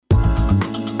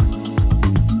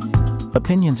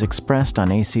Opinions expressed on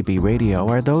ACB Radio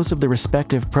are those of the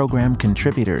respective program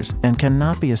contributors and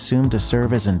cannot be assumed to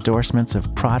serve as endorsements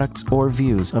of products or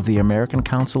views of the American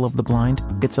Council of the Blind,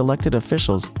 its elected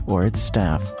officials, or its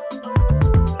staff.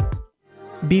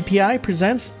 BPI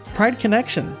presents Pride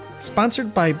Connection,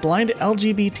 sponsored by Blind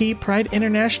LGBT Pride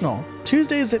International,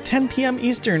 Tuesdays at 10 p.m.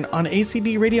 Eastern on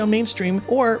ACB Radio Mainstream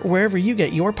or wherever you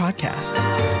get your podcasts.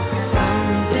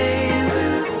 Someday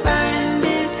we'll find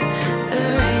it,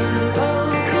 the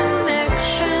rainbow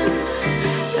connection,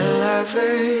 the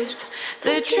lovers,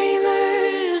 the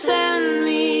dreamers, and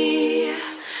me.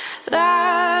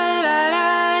 La da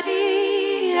da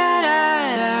dee da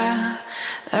da da,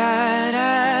 la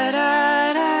da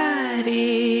da da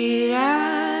dee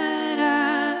da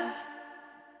da.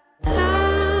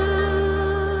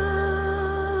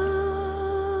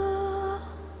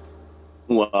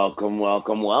 Welcome,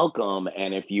 welcome, welcome.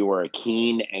 And if you are a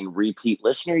keen and repeat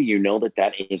listener, you know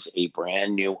that is a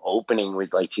brand new opening.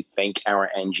 We'd like to thank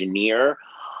our engineer,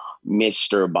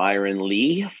 Mr. Byron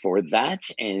Lee, for that.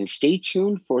 And stay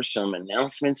tuned for some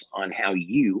announcements on how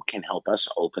you can help us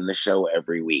open the show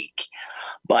every week.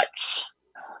 But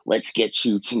let's get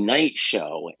to tonight's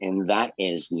show, and that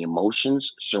is the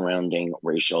emotions surrounding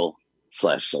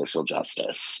racial/social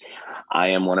justice. I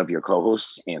am one of your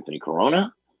co-hosts, Anthony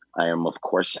Corona. I am, of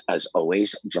course, as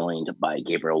always, joined by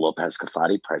Gabriel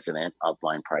Lopez-Cafati, president of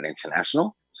Blind Pride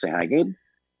International. Say hi, Gabe.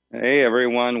 Hey,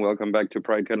 everyone. Welcome back to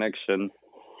Pride Connection.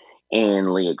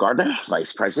 And Leah Gardner,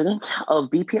 vice president of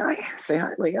BPI. Say hi,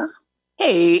 Leah.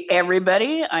 Hey,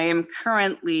 everybody. I am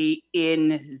currently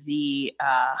in the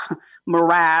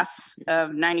morass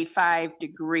of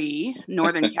 95-degree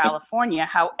Northern California.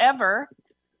 However,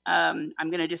 I'm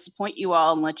going to disappoint you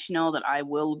all and let you know that I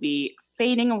will be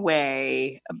fading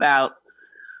away about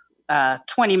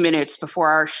 20 minutes before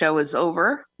our show is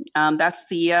over.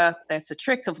 That's a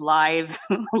trick of live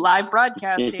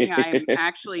broadcasting. I'm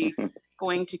actually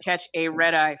going to catch a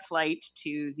red-eye flight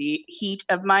to the heat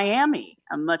of Miami,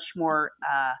 a much more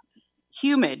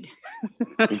humid,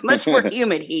 much more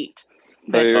humid heat.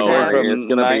 But it's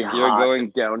going to be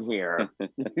hot down here.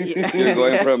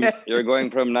 You're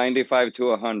going from 95 to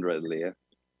 100, Leah.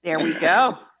 There we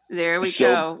go.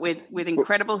 Go with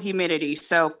incredible humidity.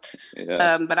 So,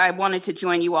 yes. But I wanted to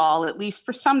join you all at least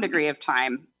for some degree of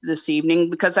time this evening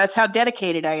because that's how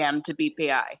dedicated I am to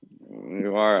BPI.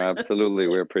 You are, absolutely.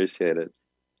 We appreciate it.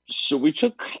 So we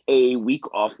took a week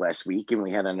off last week and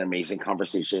we had an amazing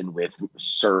conversation with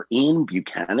Sir Ian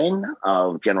Buchanan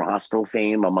of General Hospital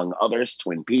fame, among others,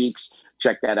 Twin Peaks.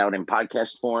 Check that out in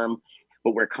podcast form.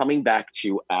 But we're coming back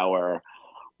to our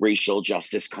racial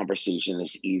justice conversation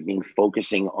this evening,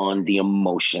 focusing on the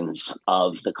emotions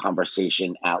of the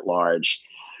conversation at large.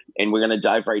 And we're going to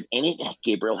dive right in it.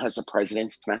 Gabriel has a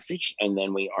president's message, and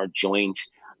then we are joined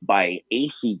by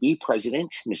ACB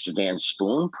President, Mr. Dan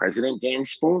Spoon, President Dan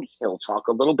Spoon. He'll talk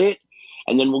a little bit,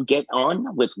 and then we'll get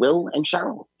on with Will and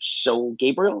Cheryl. So,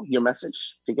 Gabriel, your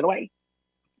message, take it away.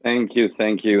 Thank you,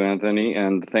 Anthony,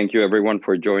 and thank you, everyone,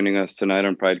 for joining us tonight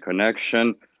on Pride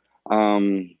Connection.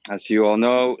 As you all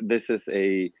know, this is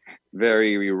a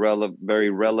very relevant,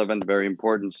 very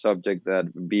important subject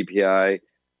that BPI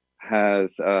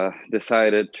has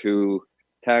decided to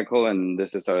tackle, and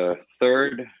this is our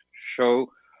third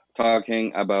show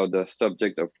talking about the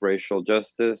subject of racial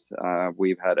justice.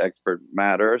 We've had expert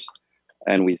matters,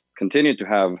 and we continue to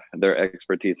have their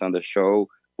expertise on the show,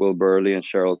 Will Burley and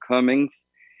Cheryl Cummings.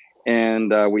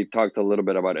 And we've talked a little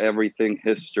bit about everything,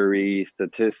 history,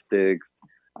 statistics.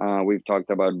 We've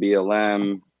talked about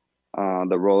BLM,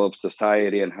 the role of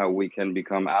society and how we can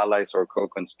become allies or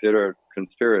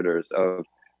co-conspirators of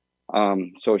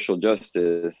social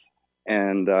justice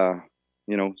and,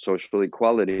 social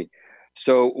equality.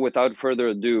 So without further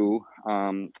ado,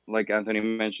 like Anthony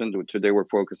mentioned, today we're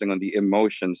focusing on the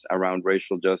emotions around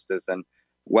racial justice and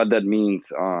what that means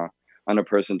on a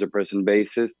person-to-person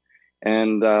basis.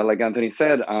 And like Anthony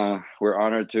said, we're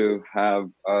honored to have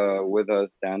with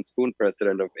us Dan Spoon,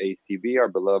 president of ACB, our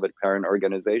beloved parent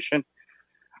organization.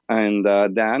 And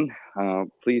Dan,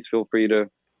 please feel free to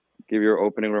give your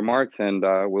opening remarks, and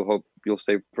we'll hope you'll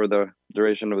stay for the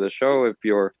duration of the show if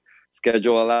your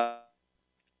schedule allows.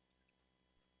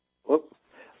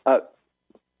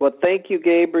 Well, thank you,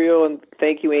 Gabriel, and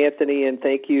thank you, Anthony, and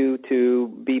thank you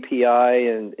to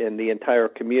BPI and the entire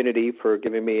community for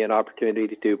giving me an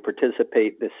opportunity to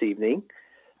participate this evening.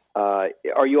 Are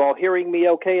you all hearing me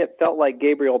okay? It felt like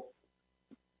Gabriel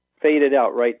faded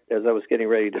out right as I was getting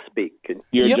ready to speak.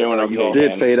 You're doing okay. You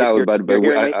did fade out, but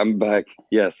I'm back.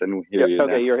 Yes, and we hear you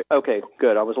okay, now. Okay,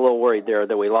 good. I was a little worried there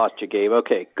that we lost you, Gabe.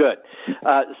 Okay, good.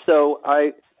 So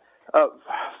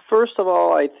First of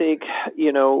all, I think,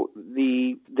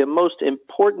 the most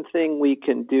important thing we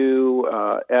can do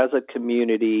as a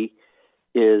community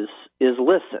is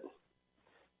listen.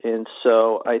 And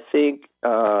so I think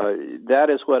that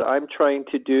is what I'm trying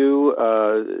to do.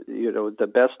 The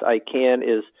best I can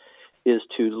is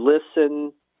to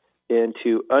listen and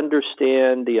to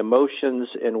understand the emotions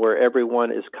and where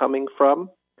everyone is coming from.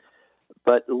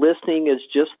 But listening is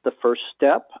just the first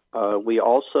step. We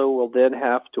also will then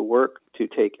have to work to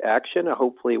take action.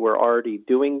 Hopefully, we're already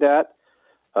doing that.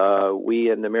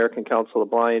 We in the American Council of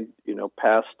the Blind,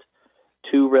 passed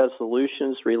 2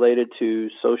 resolutions related to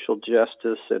social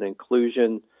justice and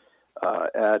inclusion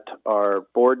at our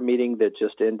board meeting that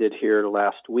just ended here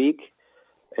last week.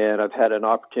 And I've had an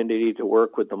opportunity to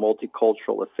work with the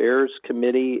Multicultural Affairs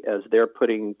Committee as they're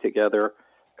putting together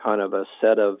kind of a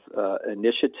set of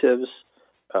initiatives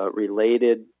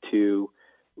related to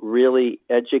really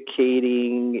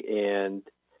educating and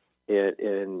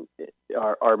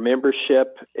our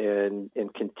membership and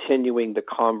continuing the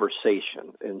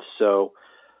conversation. And so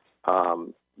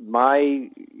from my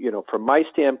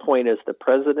standpoint as the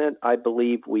president, I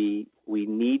believe we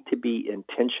need to be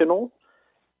intentional.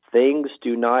 Things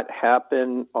do not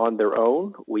happen on their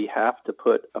own. We have to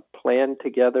put a plan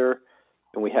together,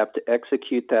 and we have to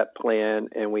execute that plan,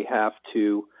 and we have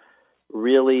to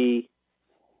really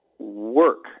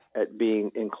work at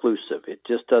being inclusive. It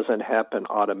just doesn't happen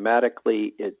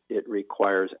automatically. It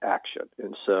requires action.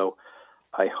 And so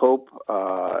I hope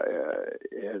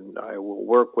and I will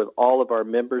work with all of our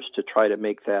members to try to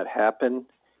make that happen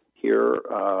here,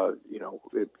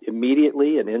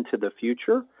 immediately and into the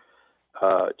future.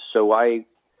 So I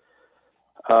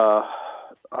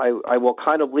will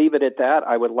kind of leave it at that.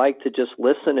 I would like to just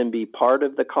listen and be part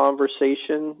of the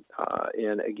conversation.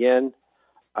 And again,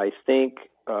 I think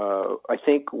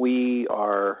we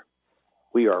are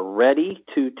ready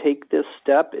to take this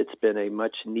step. It's been a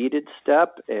much needed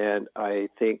step, and I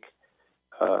think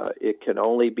it can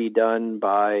only be done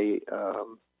by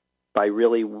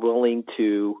really willing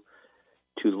to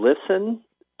listen,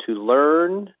 to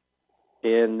learn,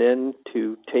 and then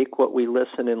to take what we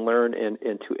listen and learn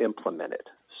and to implement it.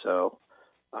 So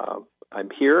I'm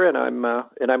here and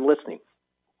I'm listening.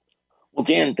 Well,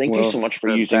 Dan, thank you so much for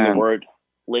using the word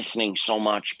listening so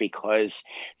much, because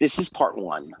this is part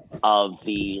 1 of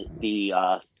the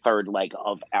third leg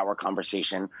of our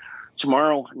conversation.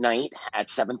 Tomorrow night at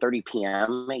 7:30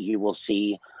 p.m., you will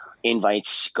see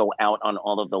invites go out on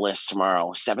all of the lists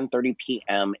tomorrow. 7:30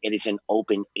 p.m. It is an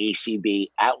open ACB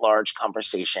at-large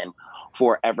conversation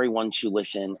for everyone to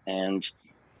listen and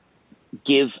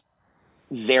give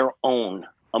their own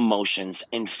emotions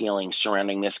and feelings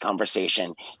surrounding this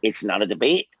conversation. It's not a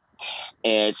debate.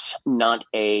 It's not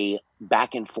a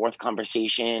back and forth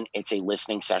conversation. It's a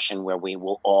listening session where we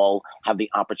will all have the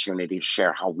opportunity to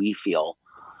share how we feel.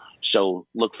 So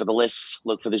look for the lists,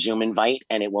 look for the Zoom invite,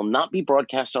 and it will not be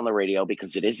broadcast on the radio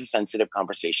because it is a sensitive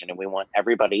conversation, and we want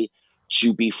everybody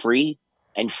to be free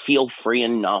and feel free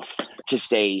enough to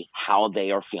say how they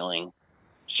are feeling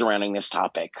surrounding this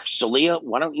topic. So Leah,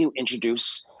 why don't you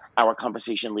introduce our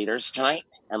conversation leaders tonight,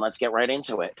 and let's get right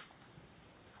into it.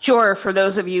 Sure. For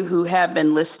those of you who have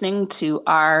been listening to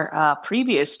our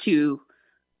previous 2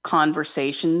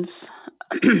 conversations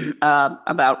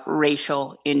about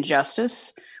racial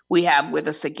injustice, we have with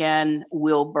us again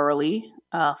Will Burley,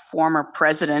 former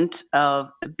president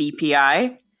of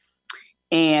BPI,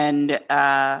 and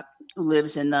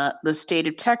lives in the state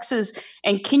of Texas.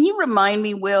 And can you remind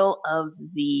me, Will, of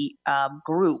the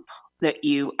group that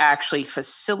you actually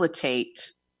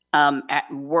facilitate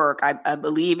at work? I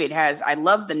believe it has, I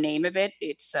love the name of it.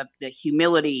 It's the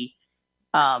Humility.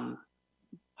 Right.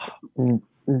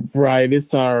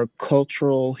 It's our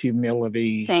Cultural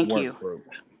Humility work group.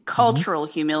 Cultural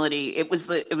Humility. It was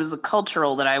the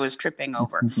cultural that I was tripping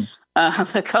over.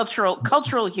 The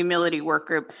Cultural Humility work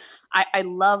group. I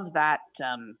love that.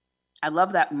 I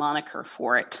love that moniker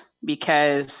for it,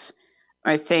 because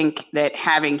I think that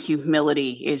having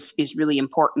humility is really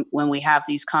important when we have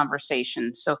these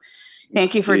conversations. So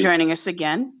thank you for joining us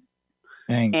again.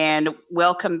 Thanks. And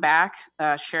welcome back,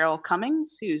 Cheryl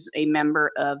Cummings, who's a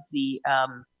member of the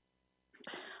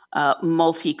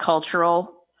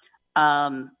Multicultural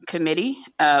Committee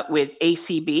with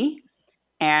ACB.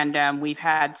 And we've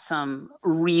had some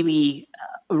really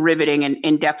riveting and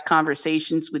in-depth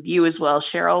conversations with you as well,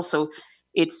 Cheryl. So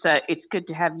it's good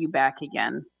to have you back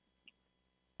again.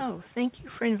 Oh, thank you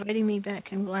for inviting me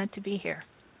back. I'm glad to be here.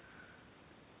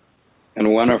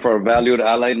 And one of our valued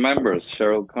allied members,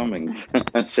 Cheryl Cummings.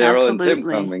 Cheryl Absolutely. and Tim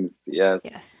Cummings,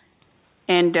 yes.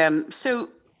 And so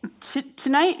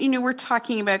Tonight, we're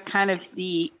talking about kind of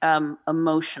the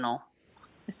emotional,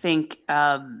 I think,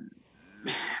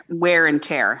 wear and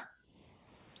tear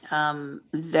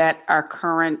that our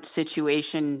current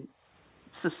situation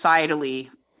societally,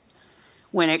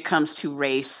 when it comes to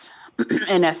race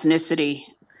and ethnicity.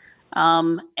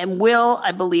 And Will,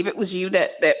 I believe it was you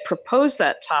that proposed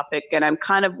that topic, and I'm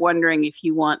kind of wondering if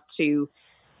you want to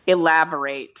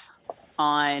elaborate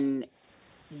on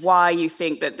why you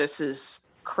think that this is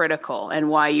critical and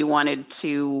why you wanted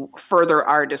to further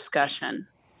our discussion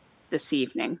this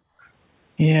evening.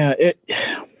 Yeah,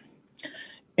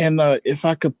 if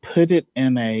I could put it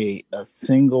in a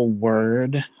single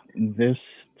word,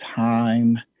 this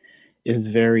time is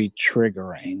very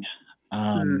triggering.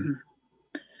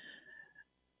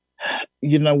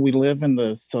 We live in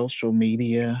the social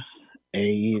media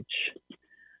age,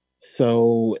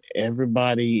 so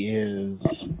everybody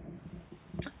is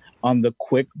on the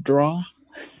quick draw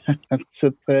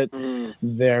to put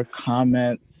their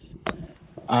comments,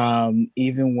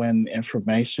 even when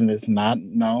information is not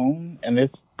known, and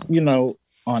it's,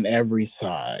 on every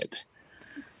side.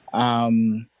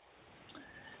 And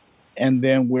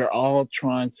then we're all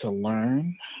trying to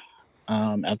learn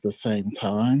at the same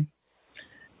time.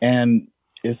 And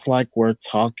it's like we're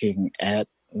talking at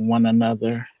one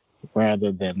another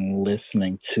rather than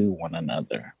listening to one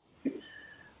another.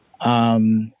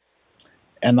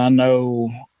 And I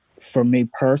know for me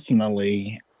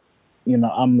personally,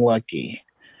 I'm lucky.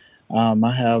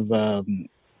 I have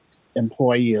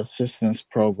employee assistance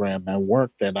program at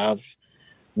work that I've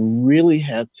really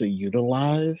had to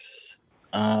utilize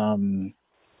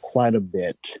quite a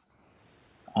bit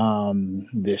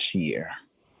this year.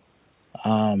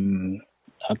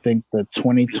 I think the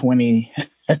 2020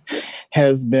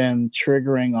 has been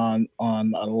triggering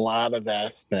on a lot of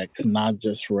aspects, not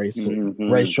just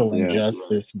racial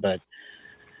injustice, but,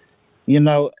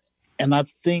 and I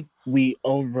think we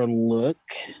overlook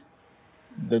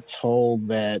the toll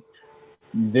that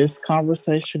this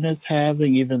conversation is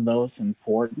having, even though it's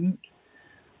important,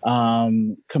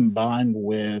 combined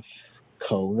with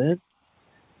COVID.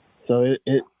 So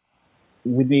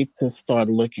we need to start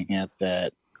looking at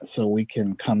that so we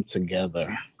can come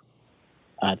together,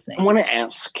 I think. I want to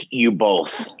ask you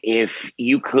both if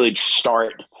you could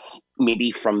start maybe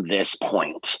from this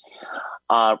point.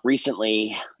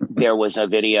 Recently, there was a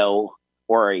video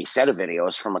or a set of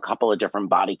videos from a couple of different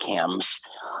body cams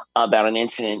about an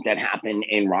incident that happened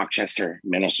in Rochester,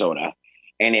 Minnesota.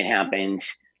 And it happened...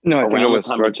 No, I think it was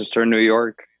Rochester, New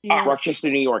York. Rochester,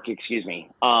 New York, excuse me.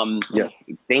 Yes.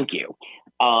 Thank you.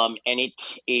 And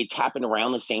it happened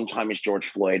around the same time as George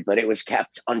Floyd, but it was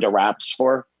kept under wraps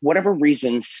for whatever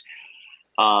reasons.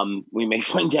 We may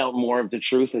find out more of the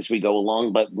truth as we go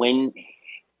along. But when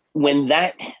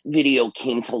that video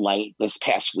came to light this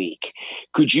past week,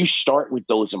 could you start with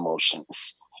those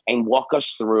emotions and walk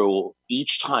us through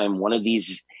each time one of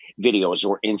these videos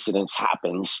or incidents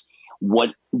happens,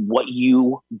 what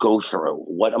you go through,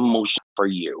 what emotion for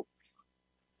you?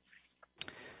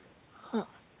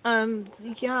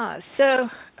 Yeah. So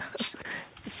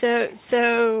as I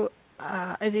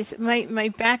said, my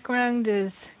background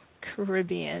is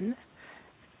Caribbean,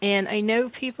 and I know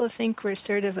people think we're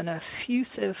sort of an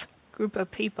effusive group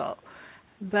of people,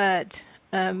 but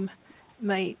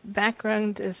my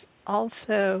background is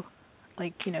also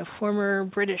former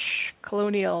British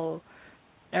colonial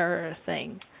era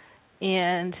thing,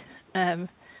 and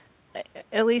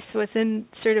at least within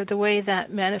sort of the way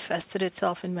that manifested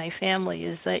itself in my family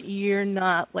is that you're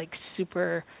not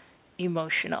super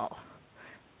emotional.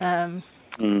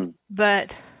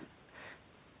 But,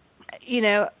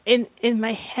 in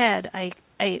my head,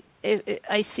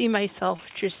 I see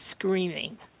myself just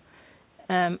screaming.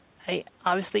 I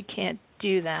obviously can't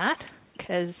do that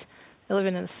because I live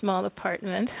in a small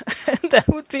apartment. That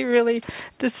would be really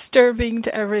disturbing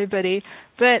to everybody.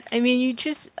 But I mean,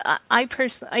 I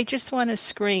just want to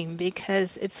scream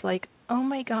because it's like, oh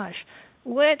my gosh,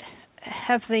 what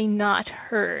have they not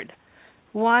heard?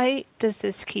 Why does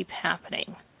this keep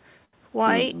happening?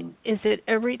 Why is it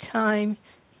every time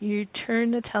you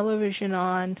turn the television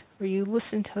on or you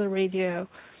listen to the radio,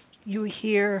 you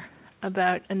hear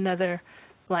about another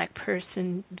Black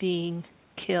person being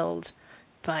killed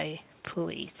by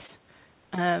police,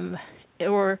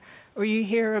 or you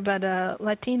hear about a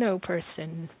Latino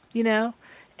person, and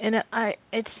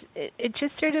it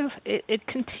just sort of it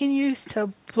continues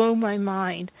to blow my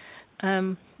mind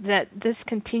that this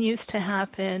continues to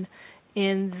happen,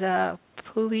 and the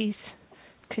police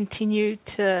continue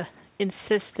to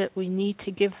insist that we need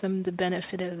to give them the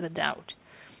benefit of the doubt,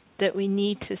 that we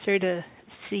need to sort of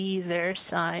see their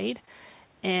side.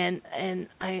 and and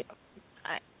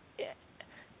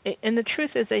the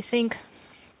truth is, I think,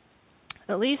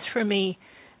 at least for me,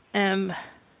 I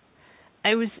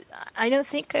don't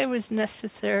think I was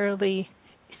necessarily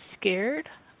scared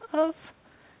of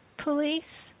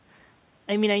police.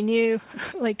 I mean, I knew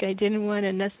like I didn't want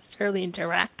to necessarily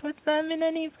interact with them in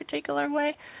any particular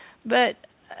way, but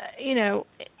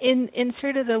in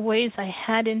sort of the ways I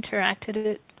had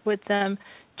interacted with them,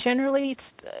 generally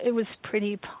it was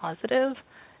pretty positive.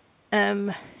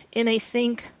 And I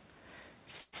think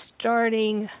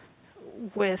starting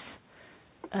with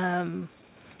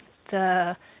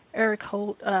the Eric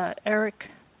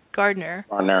Gardner,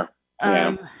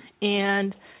 Yeah.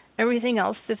 and everything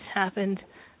else that's happened,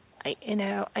 I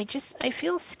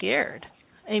feel scared.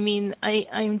 I mean,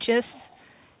 I'm just,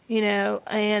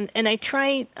 and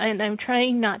I'm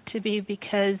trying not to be,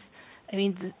 because, I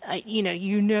mean,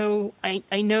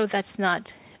 I know that's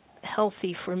not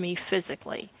healthy for me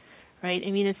physically, right?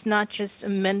 I mean, it's not just a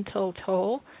mental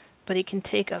toll, but it can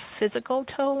take a physical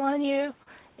toll on you.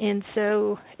 And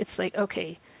so it's like,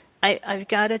 okay, I've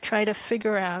got to try to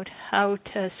figure out how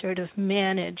to sort of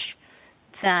manage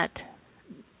that,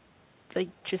 like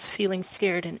just feeling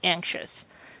scared and anxious,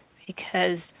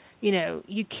 because,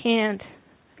 you can't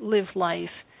live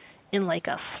life in like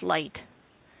a flight,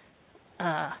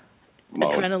 Mode.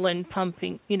 adrenaline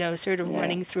pumping, sort of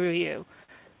running through you.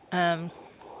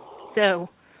 So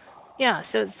yeah,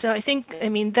 so I think, I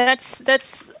mean, that's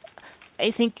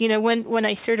I think, when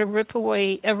I sort of rip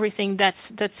away everything,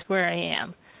 that's where I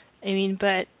am. I mean,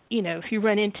 but if you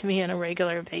run into me on a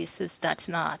regular basis, that's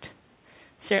not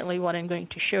certainly what I'm going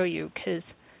to show you,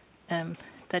 because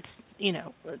that's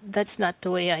that's not the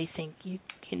way I think you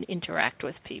can interact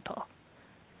with people.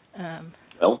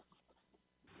 Well,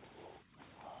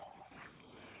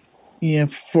 Yeah,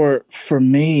 for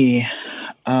me,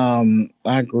 I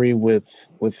agree with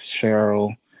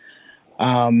Cheryl.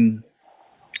 Um,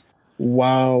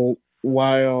 while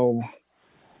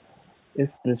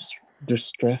it's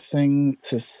distressing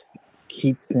to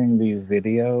keep seeing these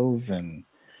videos and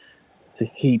to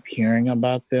keep hearing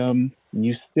about them,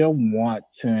 you still want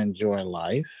to enjoy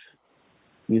life.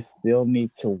 You still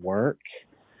need to work,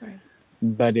 Right.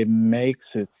 but it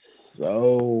makes it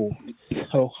so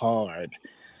hard.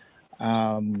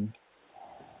 I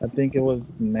think it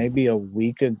was maybe a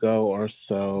week ago or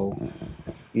so.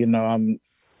 I'm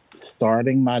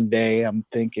starting my day. I'm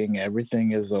thinking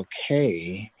everything is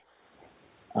okay.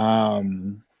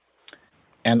 Um,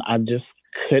 and I just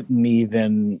couldn't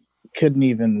even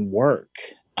work.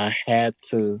 I had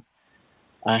to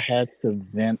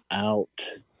vent out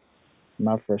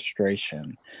my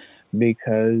frustration,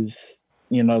 because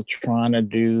trying to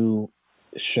do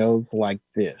shows like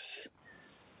this,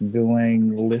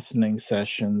 doing listening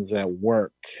sessions at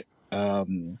work,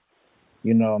 I'm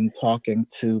talking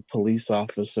to police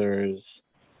officers,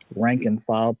 rank and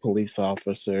file police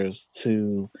officers,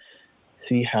 to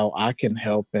see how I can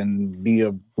help and be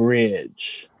a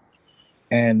bridge.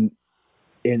 And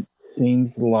it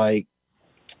seems like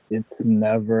it's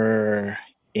never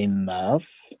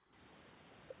enough.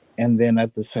 And then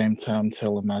at the same time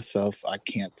telling myself I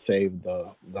can't save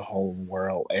the whole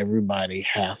world. Everybody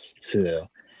has to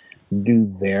do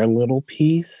their little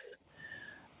piece.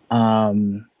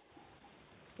 And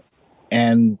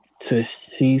to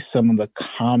see some of the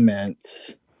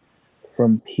comments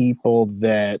from people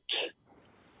that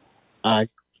I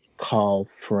call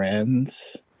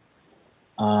friends,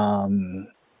 and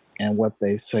what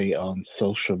they say on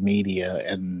social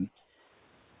media,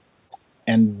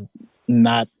 and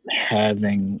not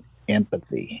having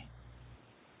empathy,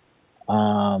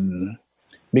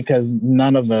 because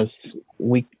none of us,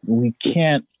 we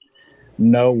can't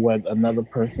know what another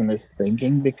person is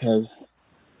thinking, because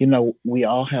we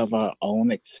all have our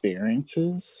own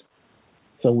experiences,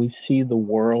 so we see the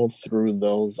world through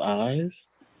those eyes.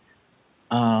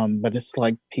 But it's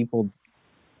like people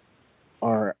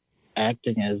are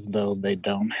acting as though they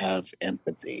don't have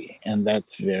empathy, and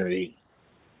that's very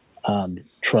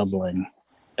troubling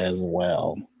as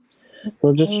well.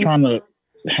 So just trying to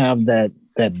have that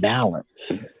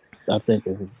balance, I think,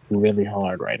 is really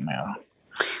hard right now.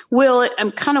 Will,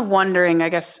 I'm kind of wondering, I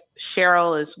guess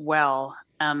Cheryl as well.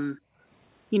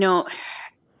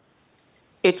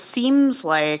 It seems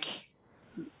like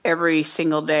every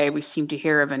single day we seem to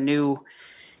hear of a new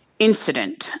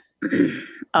incident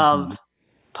of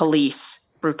police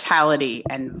brutality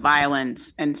and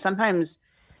violence, and sometimes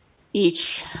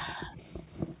each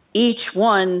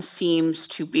one seems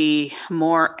to be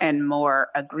more and more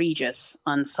egregious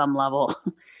on some level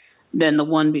than the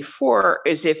one before,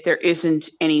 as if there isn't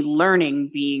any learning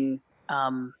being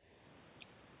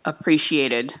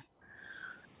appreciated.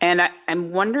 And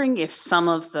I'm wondering if some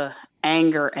of the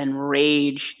anger and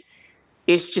rage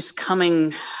is just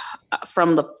coming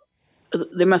from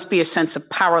there must be a sense of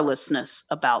powerlessness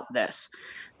about this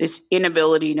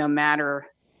inability, no matter,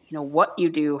 what you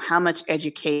do, how much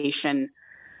education,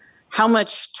 how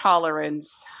much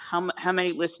tolerance, how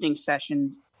many listening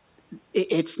sessions,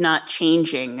 it's not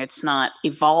changing, it's not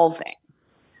evolving.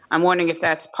 I'm wondering if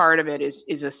that's part of it,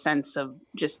 is a sense of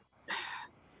just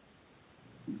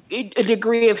a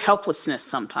degree of helplessness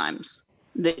sometimes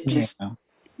that just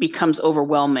becomes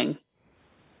overwhelming.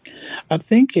 I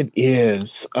think it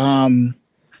is. I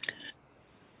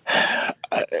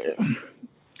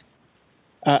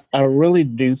really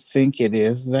do think it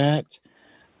is that.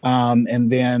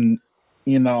 And then,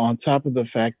 on top of the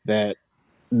fact that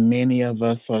many of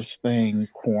us are staying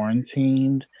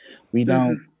quarantined, we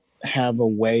don't have a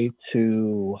way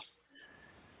to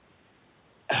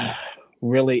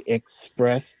really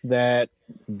express that,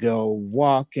 go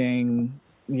walking,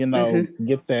 get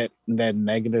that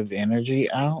negative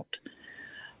energy out.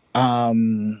 I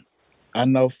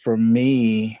know for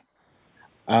me,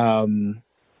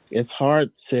 it's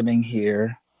hard sitting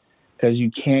here because you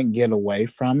can't get away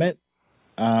from it,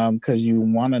 because you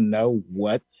want to know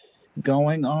what's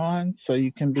going on so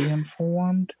you can be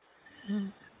informed.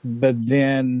 But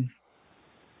then,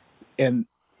 and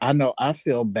I know I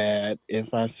feel bad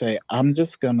if I say, I'm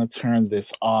just going to turn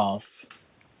this off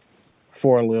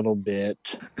for a little bit,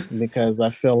 because I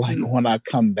feel like when I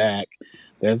come back,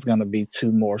 there's going to be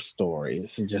 2 more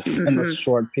stories just in a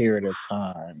short period of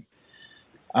time.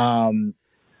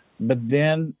 But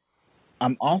then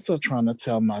I'm also trying to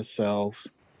tell myself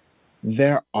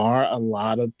there are a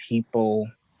lot of people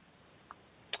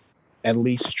at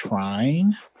least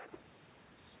trying.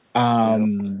 But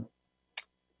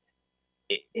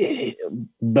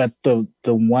the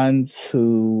ones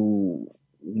who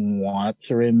want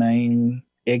to remain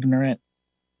ignorant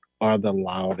are the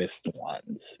loudest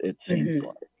ones, it seems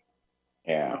like.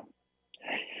 Yeah.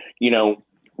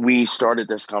 We started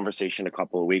this conversation a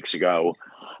couple of weeks ago.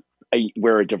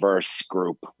 We're a diverse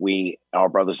group. Our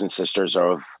brothers and sisters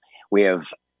we have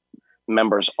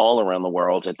members all around the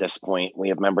world at this point. We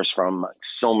have members from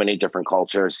so many different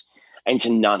cultures. And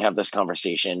to not have this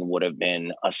conversation would have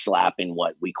been a slap in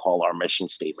what we call our mission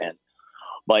statement.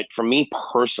 But for me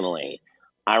personally,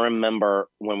 I remember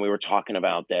when we were talking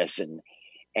about this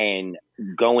and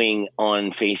going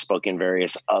on Facebook and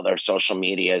various other social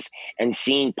medias and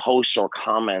seeing posts or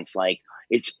comments like,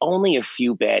 it's only a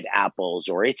few bad apples,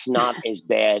 or it's not as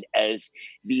bad as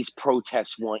these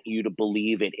protests want you to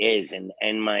believe it is. And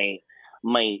my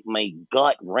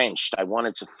gut wrenched. I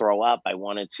wanted to throw up. I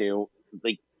wanted to,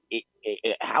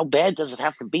 how bad does it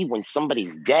have to be when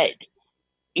somebody's dead?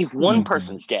 If one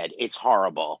person's dead, it's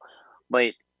horrible.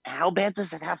 But how bad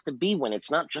does it have to be when it's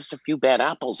not just a few bad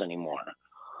apples anymore?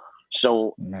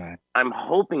 So I'm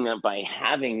hoping that by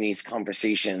having these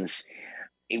conversations,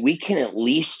 we can at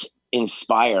least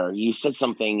inspire. You said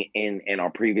something in our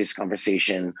previous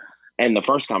conversation, and the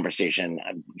first conversation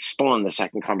spawned the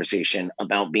second conversation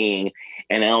about being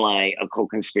an ally, a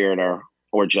co-conspirator,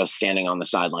 or just standing on the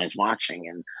sidelines watching.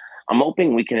 And I'm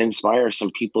hoping we can inspire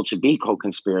some people to be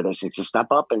co-conspirators and to step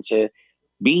up and to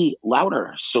be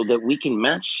louder so that we can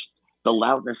match the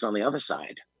loudness on the other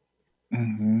side.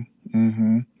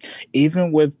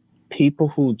 Even with people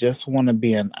who just want to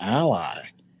be an ally,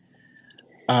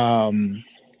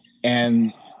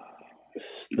 and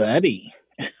study,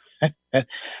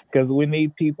 because we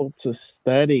need people to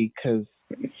study, because,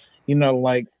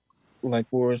 like we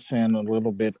were saying a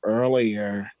little bit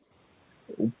earlier,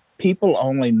 people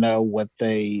only know what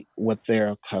they're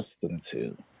accustomed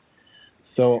to.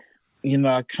 So,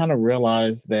 I kind of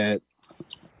realized that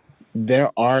there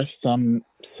are some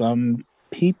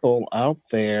people out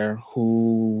there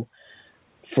who,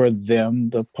 for them,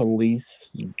 the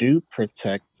police do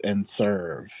protect and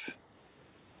serve,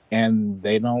 and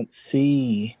they don't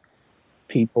see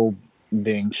people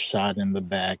being shot in the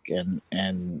back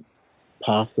and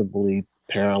possibly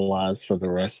paralyzed for the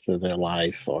rest of their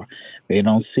life, or they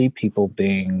don't see people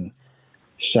being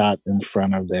shot in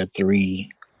front of their 3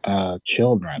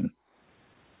 children.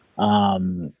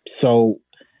 So,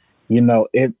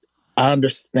 I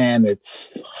understand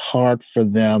it's hard for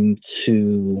them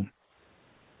to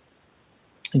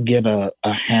get a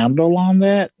handle on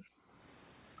that,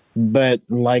 but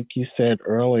like you said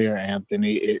earlier,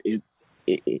 Anthony,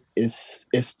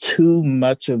 it's too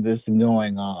much of this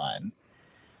going on.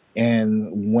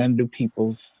 And when do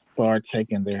people start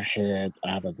taking their head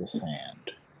out of the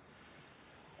sand?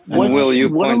 Will, you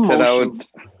pointed out,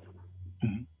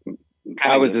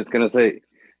 I was just going to say,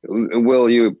 Will,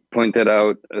 you pointed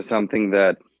out something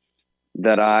that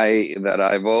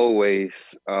I've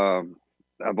always I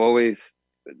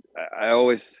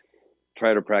always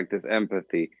try to practice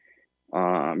empathy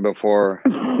before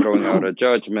throwing out a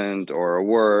judgment or a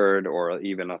word or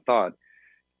even a thought.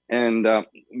 And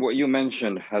what you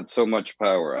mentioned had so much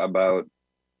power about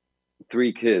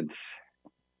 3 kids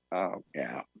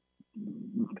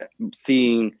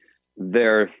seeing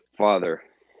their father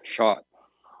shot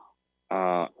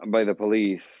by the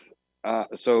police.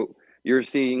 So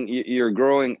you're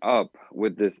growing up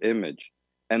with this image,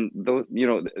 and those,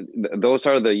 those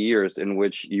are the years in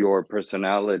which your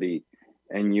personality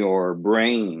and your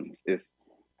brain is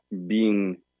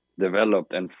being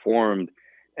developed and formed,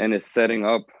 and is setting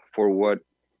up for what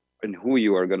and who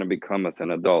you are going to become as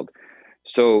an adult.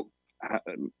 So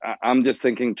I'm just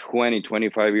thinking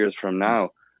 20-25 years from now,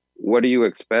 what do you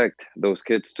expect those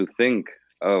kids to think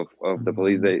of the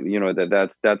police? They,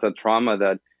 that's a trauma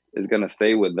that is going to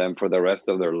stay with them for the rest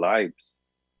of their lives.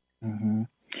 Mm-hmm.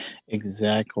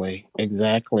 Exactly,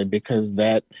 because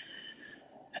that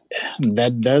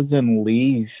doesn't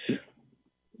leave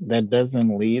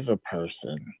a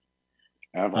person.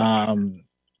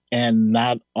 And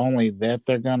not only that,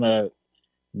 they're gonna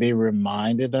be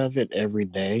reminded of it every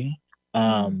day.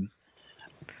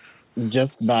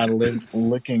 Just by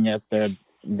looking at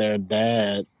their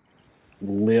dad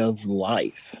live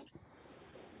life,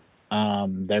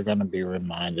 they're gonna be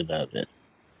reminded of it.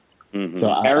 Mm-hmm.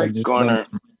 So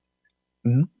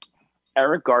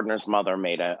Eric Gardner's mother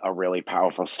made a really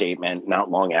powerful statement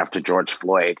not long after George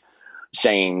Floyd,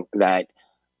 saying that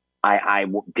I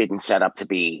didn't set up to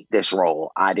be this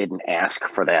role. I didn't ask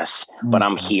for this, but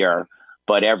I'm here.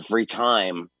 But every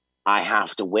time I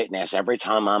have to witness, every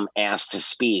time I'm asked to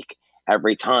speak,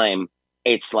 every time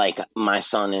it's like my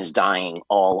son is dying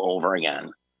all over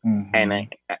again. And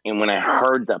when I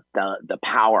heard the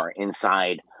power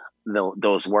inside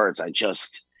those words,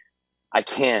 I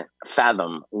can't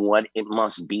fathom what it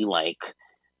must be like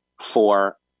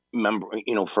for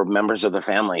members of the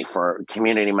family, for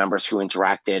community members who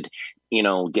interacted,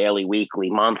 daily, weekly,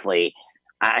 monthly.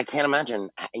 I can't imagine,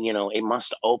 it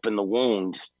must open the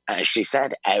wound, as she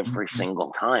said, every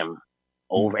single time.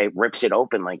 It rips it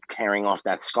open, like tearing off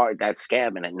that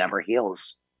scab, and it never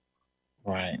heals.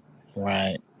 Right.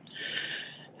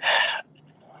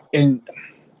 And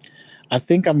I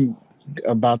think I'm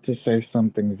about to say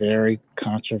something very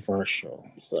controversial.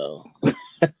 So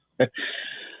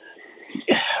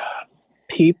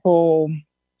people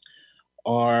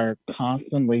are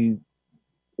constantly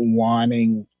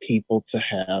wanting people to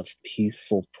have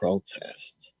peaceful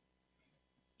protest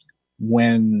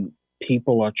when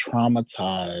people are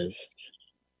traumatized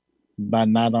by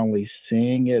not only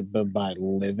seeing it but by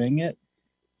living it.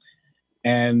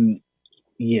 And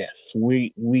yes,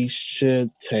 we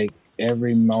should take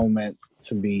every moment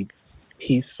to be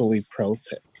peacefully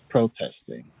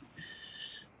protesting.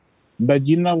 But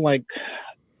you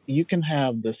can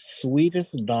have the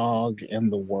sweetest dog in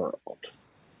the world,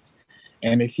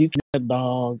 and if you kill that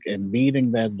dog and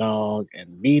beating that dog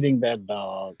and beating that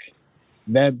dog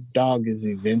is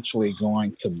eventually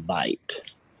going to bite.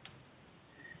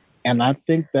 And I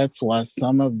think that's why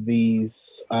some of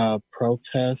these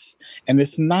protests, and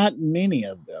it's not many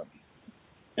of them,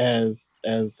 as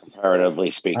comparatively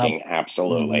speaking,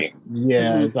 absolutely.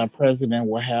 Yeah, as our president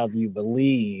will have you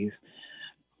believe,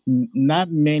 not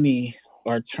many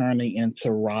are turning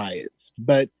into riots.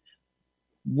 But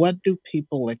what do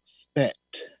people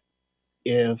expect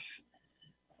if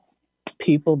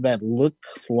people that look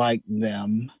like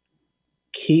them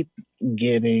keep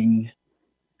getting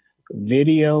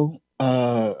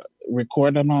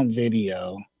recorded on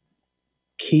video,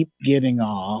 keep getting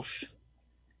off,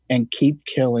 and keep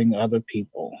killing other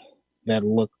people that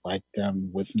look like them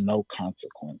with no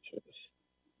consequences?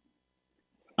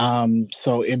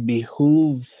 So it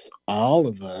behooves all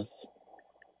of us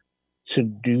to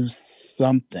do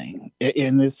something.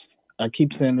 And I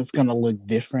keep saying it's going to look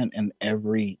different in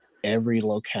every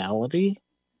locality,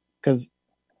 because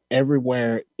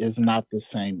everywhere is not the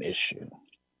same issue.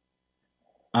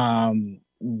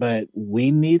 But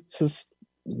we need to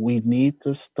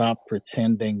stop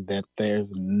pretending that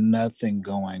there's nothing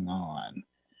going on.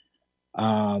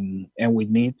 And we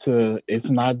need to, it's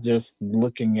not just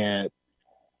looking at,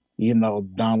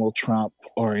 Donald Trump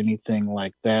or anything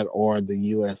like that, or the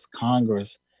US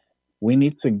Congress. We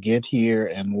need to get here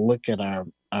and look at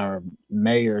our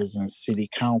mayors and city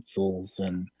councils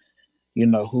and,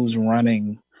 who's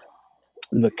running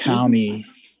the county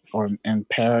and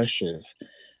parishes.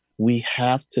 We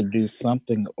have to do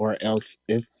something, or else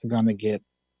it's going to get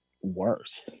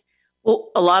worse.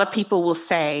 Well, a lot of people will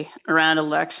say around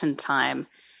election time,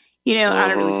 I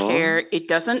don't really care. It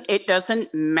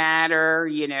doesn't matter,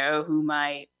 who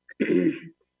my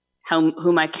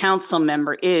who my council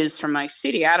member is from my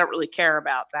city. I don't really care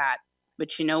about that.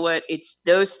 But you know what? It's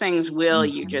those things, Will,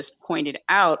 you just pointed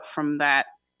out from that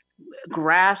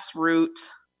grassroots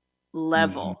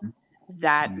level,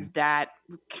 that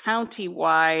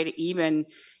county-wide, even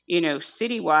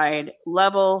citywide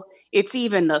level. It's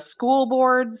even the school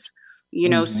boards,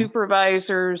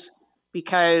 supervisors,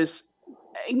 because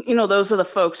those are the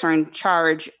folks who are in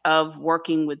charge of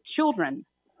working with children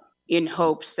in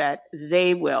hopes that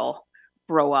they will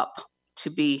grow up to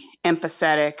be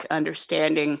empathetic,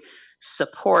 understanding,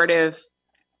 supportive,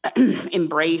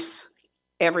 embrace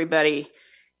everybody.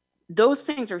 Those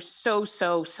things are so,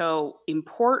 so, so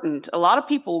important. A lot of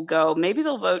people go, maybe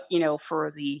they'll vote,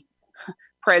 for the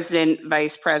president,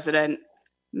 vice president,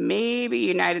 maybe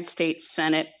United States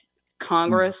Senate,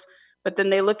 Congress, but then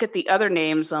they look at the other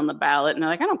names on the ballot and they're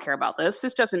like, I don't care about this.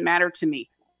 This doesn't matter to me.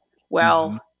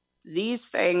 Well, these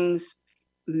things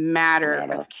matter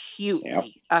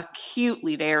acutely.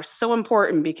 Acutely. They are so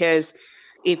important because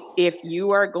if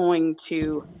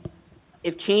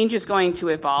change is going to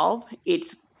evolve,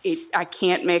 I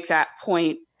can't make that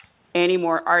point any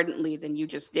more ardently than you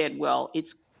just did, Will.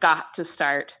 It's got to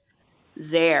start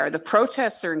there. The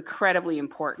protests are incredibly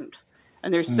important.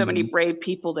 And there's so many brave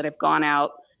people that have gone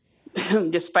out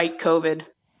despite COVID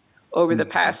over the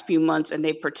past few months, and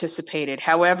they participated.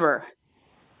 However,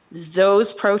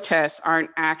 those protests aren't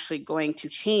actually going to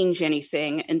change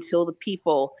anything until the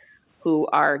people who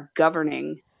are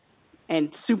governing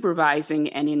and supervising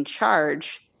and in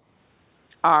charge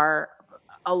are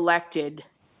elected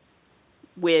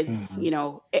with,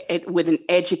 with an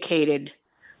educated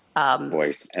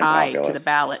voice and eye to the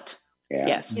ballot. Yeah.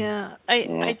 Yes. Yeah,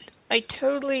 I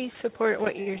totally support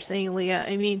what you're saying, Leah.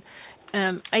 I mean,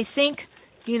 I think,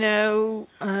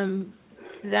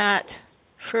 that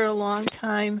for a long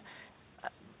time,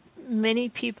 many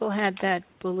people had that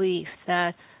belief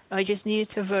that I just needed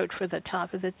to vote for the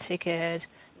top of the ticket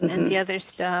and the other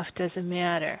stuff doesn't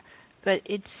matter. But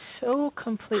it so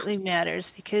completely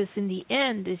matters because in the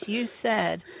end, as you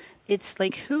said, it's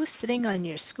like who's sitting on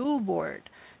your school board,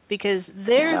 because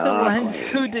they're the ones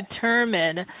who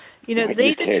determine,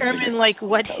 they determine like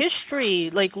what history,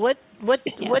 like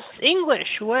what's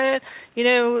English, what,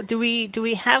 do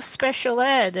we have special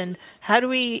ed, and how do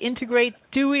we integrate,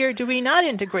 do we or do we not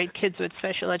integrate kids with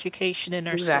special education in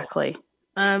our Exactly. school?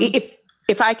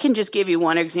 If I can just give you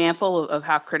one example of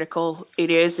how critical it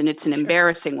is, and it's an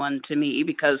embarrassing one to me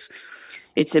because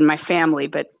it's in my family,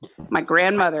 but my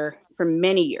grandmother for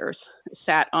many years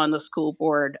sat on the school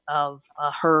board of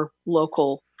her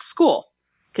local school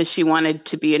because she wanted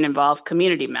to be an involved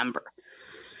community member.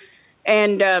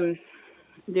 And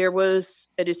there was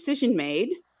a decision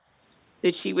made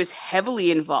that she was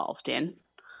heavily involved in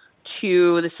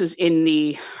this was in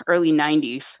the early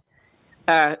 90s,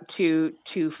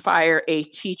 to fire a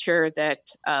teacher that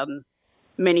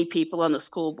many people on the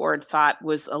school board thought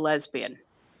was a lesbian.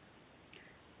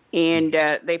 And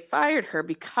they fired her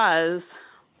because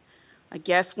I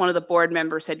guess one of the board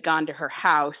members had gone to her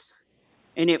house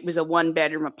and it was a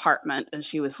 1-bedroom apartment and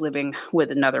she was living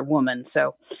with another woman.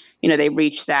 So, they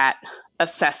reached that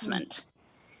assessment.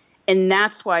 And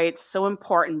that's why it's so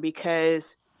important,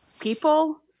 because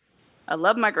I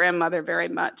love my grandmother very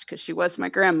much because she was my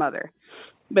grandmother,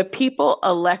 but people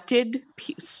elected,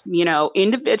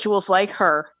 individuals like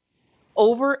her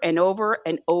over and over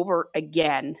and over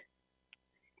again.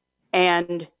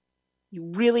 And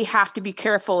you really have to be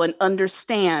careful and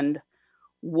understand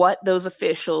what those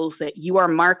officials that you are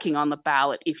marking on the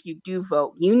ballot, if you do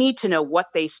vote, you need to know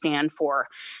what they stand for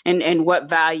and what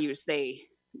values they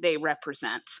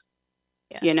represent.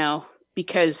 Yes.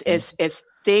 Because as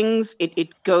things,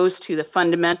 it goes to the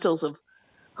fundamentals of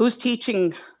who's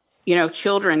teaching,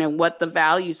 children and what the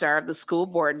values are of the school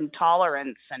board, and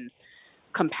tolerance and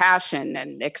compassion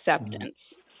and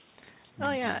acceptance.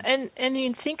 Oh yeah, and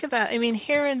you think about,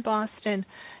 here in Boston,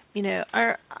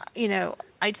 I'd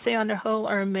say on the whole,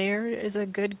 our mayor is a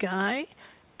good guy,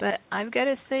 but I've got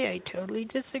to say I totally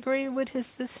disagree with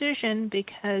his decision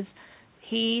because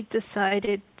he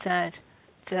decided that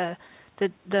the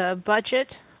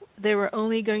budget, they were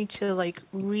only going to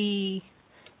reallocate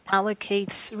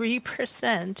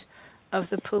 3% of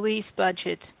the police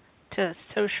budget to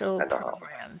social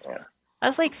programs. Yeah. I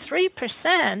was like,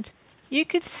 3%? You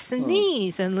could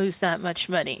sneeze and lose that much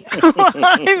money.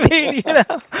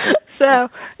 So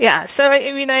yeah. So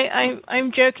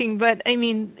I'm joking, but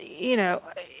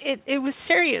it was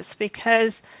serious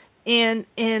because in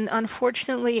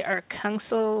unfortunately our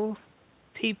council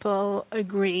people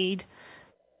agreed.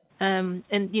 And,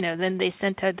 then they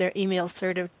sent out their email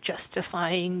sort of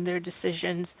justifying their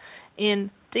decisions.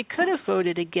 And they could have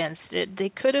voted against it. They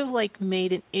could have,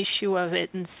 made an issue of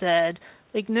it and said,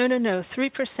 no,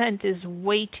 3% is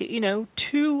way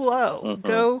too low. Mm-hmm.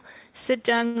 Go sit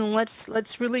down and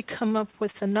let's really come up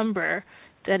with a number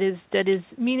that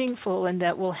is meaningful and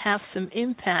that will have some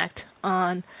impact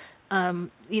on,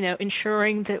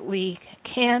 ensuring that we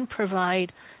can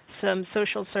provide some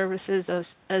social services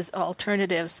as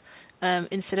alternatives,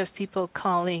 instead of people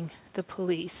calling the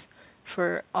police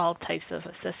for all types of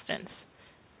assistance.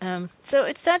 So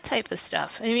it's that type of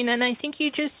stuff. I mean, and I think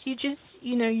you do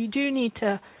need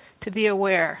to be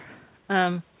aware,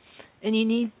 and you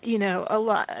need, a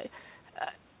lot.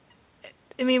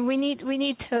 I mean, we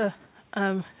need to,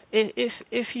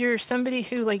 if you're somebody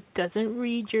who doesn't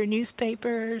read your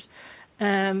newspapers,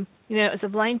 as a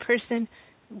blind person,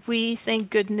 we, thank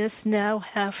goodness, now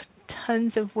have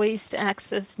tons of ways to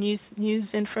access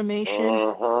news information.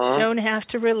 Don't have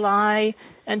to rely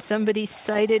on somebody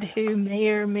sighted who may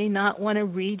or may not want to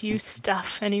read you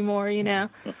stuff anymore,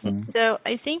 So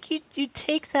I think you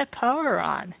take that power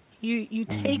on. You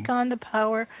take on the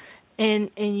power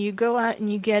and you go out and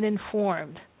you get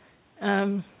informed.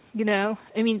 I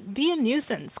mean, be a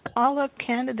nuisance. Call up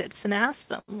candidates and ask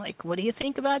them, what do you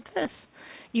think about this?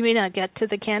 You may not get to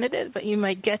the candidate, but you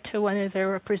might get to one of their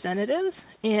representatives,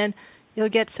 and you'll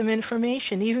get some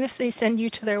information. Even if they send you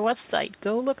to their website,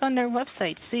 go look on their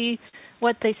website, see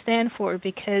what they stand for,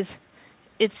 because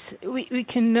we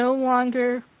can no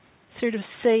longer sort of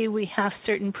say we have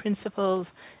certain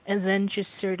principles and then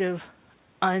just sort of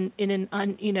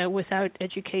without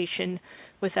education,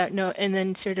 and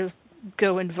then sort of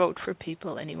go and vote for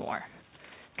people anymore.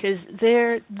 Because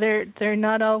they're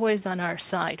not always on our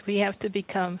side. We have to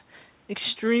become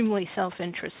extremely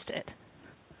self-interested.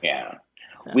 Yeah.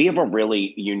 We have a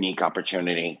really unique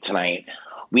opportunity tonight.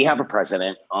 We have a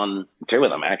president on, two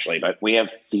of them actually, but we have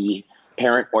the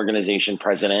parent organization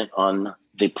president on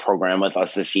the program with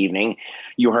us this evening.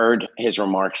 You heard his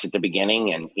remarks at the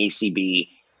beginning, and ACB,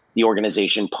 the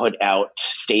organization, put out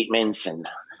statements and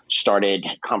started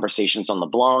conversations on the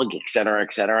blog, et cetera,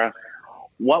 et cetera.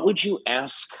 What would you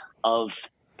ask of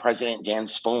President Dan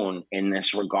Spoon in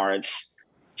this regards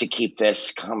to keep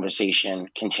this conversation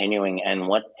continuing? And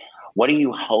what do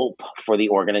you hope for the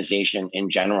organization in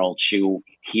general to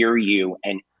hear you?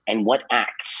 And what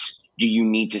acts do you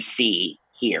need to see,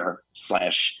 hear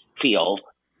 / feel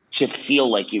to feel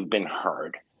like you've been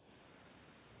heard?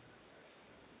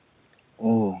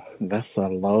 Oh, that's a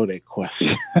loaded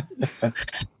question.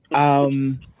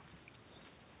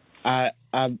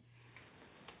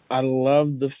 I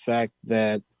love the fact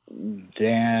that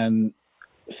Dan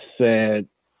said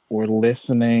we're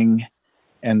listening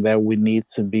and that we need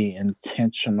to be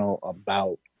intentional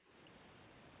about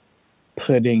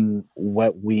putting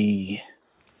what we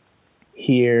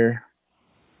hear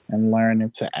and learn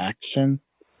into action.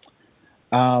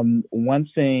 One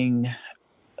thing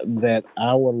that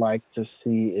I would like to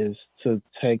see is to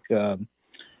take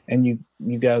and you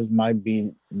guys might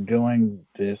be doing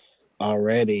this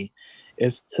already,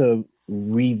 is to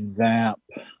revamp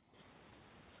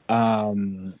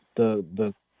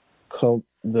the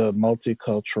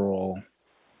multicultural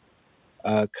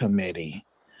committee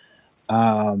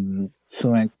to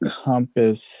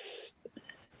encompass,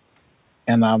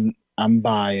 and I'm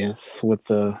biased with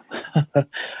the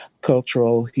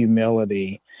cultural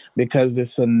humility, because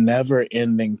it's a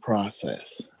never-ending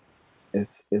process.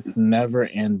 It's never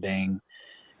ending,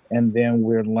 and then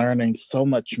we're learning so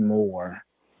much more.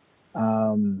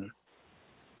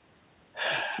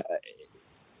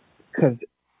 Because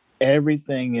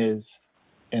everything is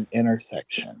an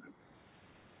intersection.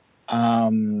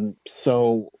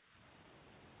 So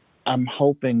I'm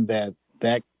hoping that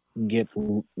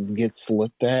gets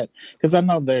looked at, because I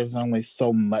know there's only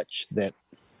so much that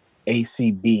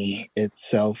ACB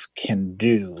itself can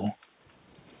do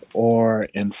or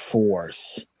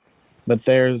enforce, but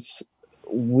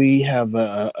we have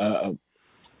a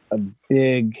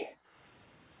big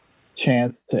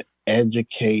chance to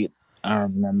educate our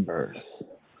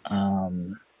members.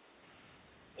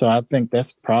 So I think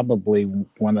that's probably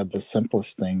one of the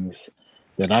simplest things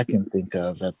that I can think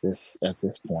of at this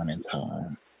point in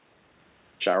time.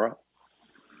 Shara?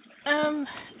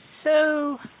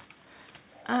 So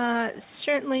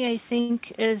certainly I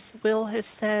think, as Will has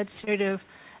said, sort of,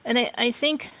 and I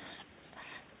think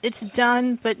it's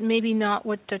done, but maybe not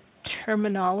with the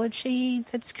terminology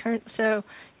that's current. So,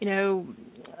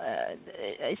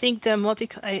 I think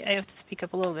I have to speak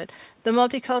up a little bit. The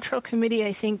Multicultural Committee,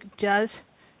 I think, does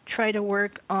try to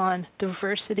work on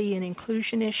diversity and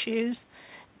inclusion issues.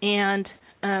 And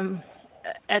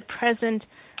at present,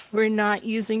 we're not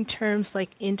using terms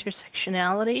like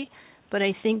intersectionality, but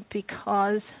I think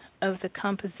because of the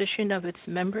composition of its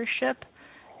membership,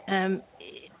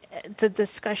 the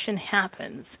discussion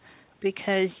happens,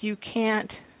 because you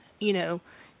can't,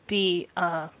 be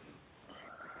a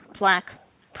Black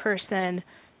person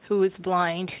who is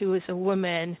blind, who is a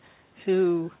woman,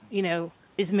 who,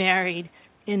 is married,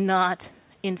 and not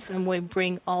in some way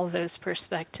bring all those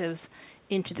perspectives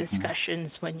into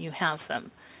discussions when you have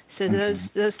them. So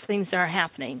those things are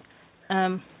happening.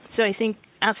 So I think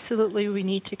absolutely we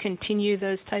need to continue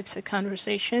those types of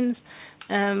conversations.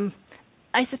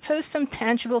 I suppose some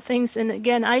tangible things, and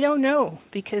again, I don't know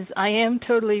because I am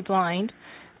totally blind,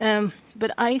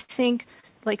 but I think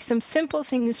like some simple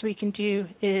things we can do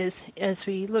is, as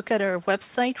we look at our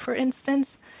website, for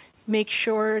instance, make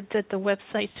sure that the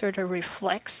website sort of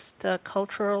reflects the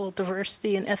cultural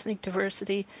diversity and ethnic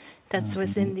diversity that's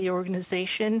within the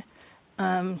organization.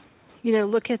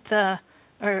 Look at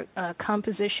our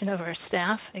composition of our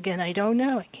staff. Again, I don't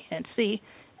know, I can't see,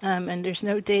 and there's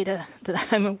no data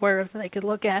that I'm aware of that I could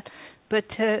look at, but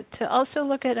to also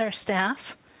look at our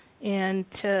staff and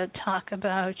to talk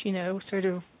about, sort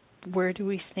of where do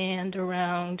we stand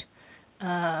around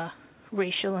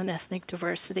racial and ethnic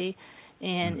diversity,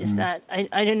 and is that,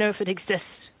 I don't know if it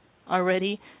exists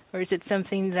already, or is it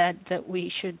something that we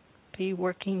should be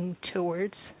working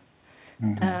towards?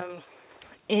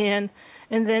 And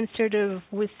then sort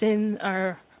of within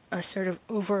our sort of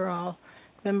overall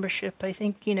membership, I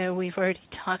think, we've already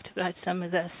talked about some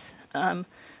of this,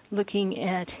 looking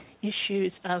at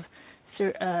issues of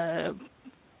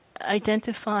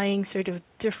identifying sort of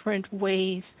different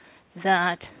ways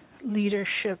that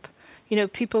leadership,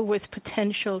 people with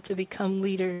potential to become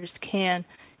leaders can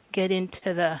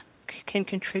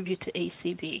contribute to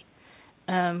ACB.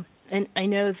 And I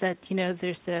know that,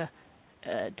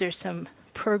 there's some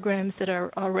programs that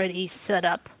are already set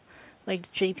up, like the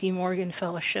JP Morgan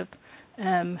Fellowship.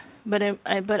 But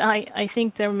I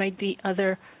think there might be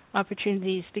other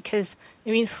opportunities because,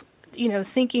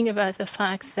 thinking about the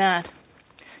fact that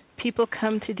people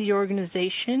come to the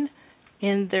organization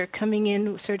and they're coming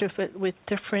in sort of with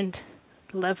different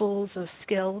levels of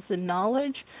skills and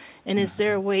knowledge, and is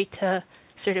there a way to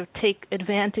sort of take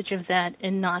advantage of that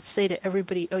and not say to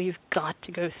everybody, oh, you've got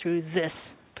to go through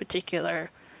this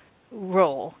particular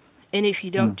role, and if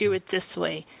you don't do it this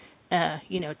way,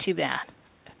 too bad.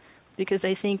 Because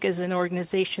I think as an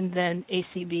organization, then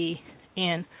ACB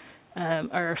and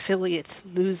our affiliates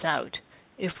lose out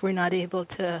if we're not able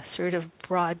to sort of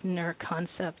broaden our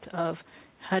concept of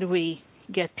how do we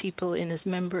get people in as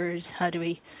members, how do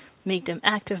we make them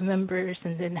active members,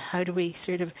 and then how do we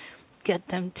sort of get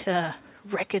them to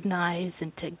recognize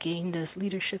and to gain those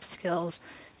leadership skills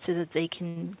so that they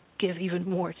can give even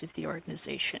more to the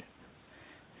organization.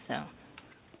 So,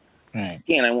 Right.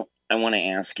 Dan, I want to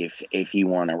ask if you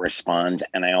want to respond,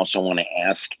 and I also want to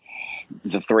ask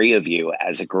the three of you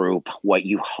as a group what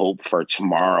you hope for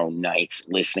tomorrow night's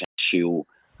listening to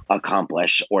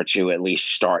accomplish, or to at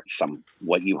least start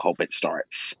what you hope it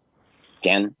starts.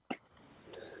 Dan?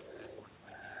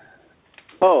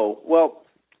 Oh, well,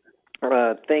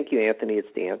 thank you, Anthony. It's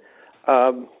Dan.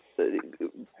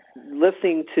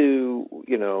 Listening to,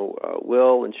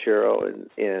 Will and Cheryl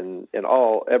and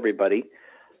everybody,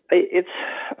 it's,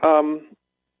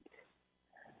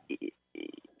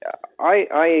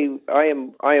 I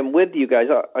am with you guys.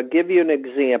 I'll give you an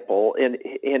example, and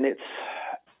it's,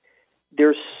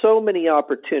 there's so many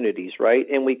opportunities, right?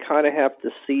 And we kind of have to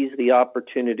seize the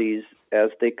opportunities as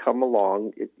they come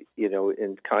along,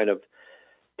 and kind of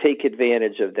take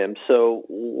advantage of them. So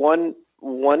one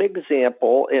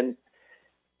example, and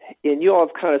you all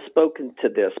have kind of spoken to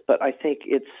this, but I think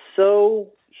it's so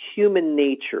human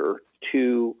nature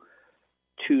to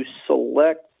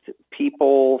select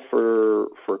people for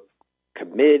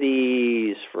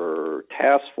committees, for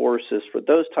task forces, for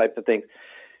those type of things,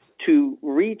 to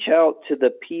reach out to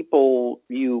the people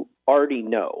you already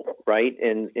know, right?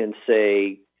 And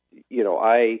say,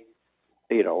 I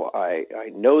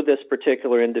know this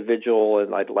particular individual,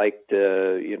 and I'd like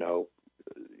to,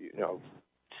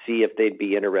 see if they'd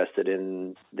be interested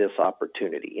in this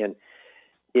opportunity. And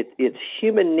it's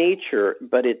human nature,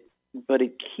 but it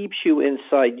keeps you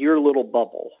inside your little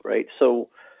bubble, right? So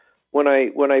when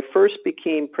I first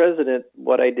became president,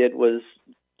 what I did was,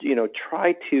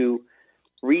 try to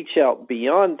reach out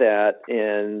beyond that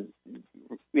and,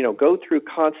 go through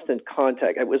constant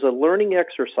contact. It was a learning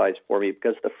exercise for me,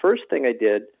 because the first thing I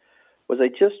did was I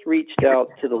just reached out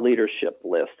to the leadership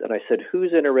list and I said,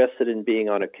 who's interested in being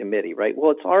on a committee, right?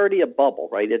 Well, it's already a bubble,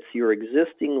 right? It's your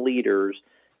existing leaders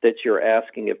that you're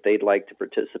asking if they'd like to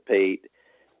participate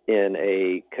in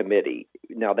a committee.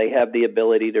 Now, they have the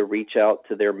ability to reach out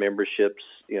to their memberships,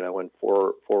 and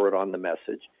forward on the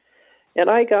message. And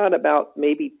I got about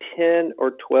maybe 10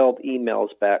 or 12 emails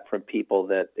back from people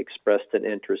that expressed an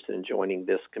interest in joining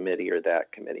this committee or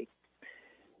that committee.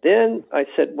 Then I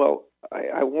said, well,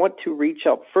 I want to reach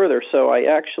out further. So I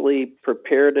actually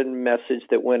prepared a message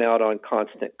that went out on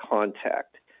Constant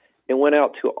Contact. It went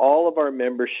out to all of our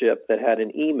membership that had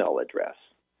an email address.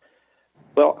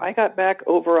 Well, I got back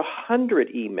over 100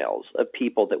 emails of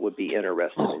people that would be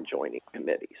interested in joining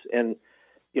committees, and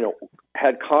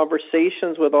had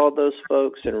conversations with all those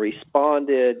folks and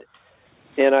responded.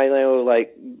 And I know,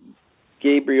 like,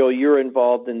 Gabriel, you're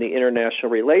involved in the International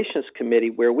Relations Committee,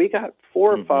 where we got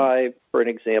 4 or 5, for an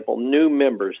example, new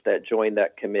members that joined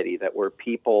that committee that were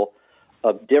people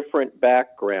of different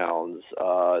backgrounds,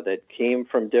 that came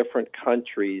from different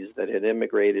countries, that had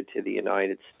immigrated to the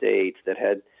United States, that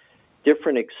had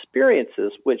different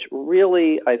experiences, which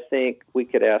really, I think we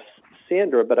could ask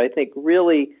Sandra, but I think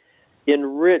really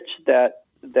enriched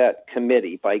that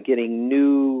committee by getting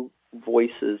new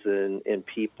voices and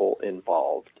people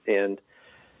involved. And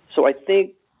so I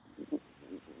think,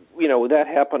 that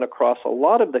happened across a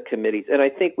lot of the committees, and I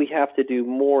think we have to do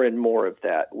more and more of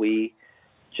that. We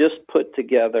just put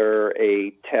together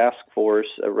a task force,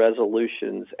 a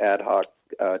resolutions ad hoc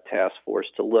task force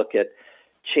to look at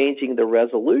changing the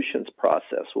resolutions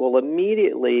process. Well,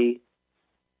 immediately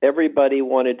everybody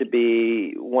wanted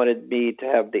me to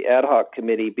have the ad hoc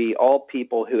committee be all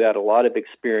people who had a lot of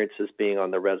experiences being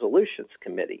on the resolutions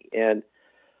committee. And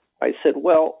I said,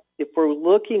 well, if we're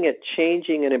looking at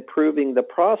changing and improving the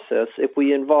process, if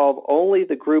we involve only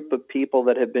the group of people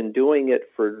that have been doing it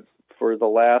for the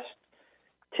last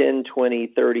 10, 20,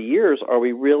 30 years, are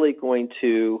we really going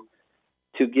to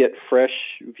get fresh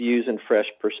views and fresh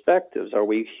perspectives? Are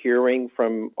we hearing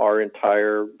from our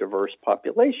entire diverse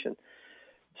population?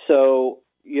 So,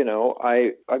 we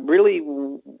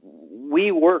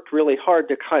worked really hard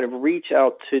to kind of reach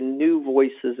out to new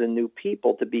voices and new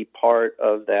people to be part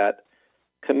of that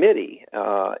committee.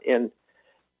 And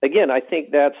again, I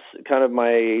think that's kind of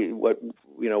what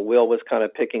Will was kind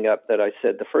of picking up that I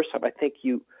said the first time. I think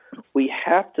we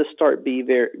have to start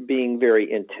being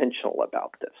very intentional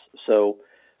about this. So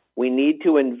we need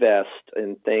to invest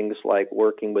in things like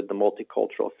working with the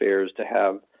Multicultural Affairs to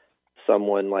have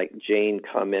someone like Jane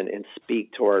come in and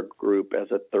speak to our group as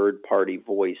a third-party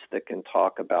voice that can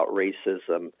talk about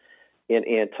racism and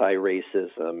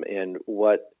anti-racism and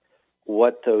what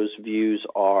those views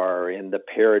are and the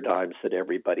paradigms that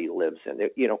everybody lives in.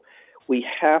 We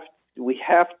have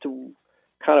to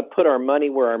kind of put our money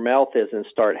where our mouth is and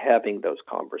start having those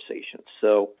conversations.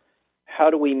 So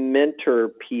how do we mentor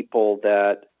people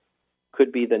that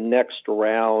could be the next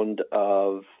round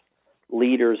of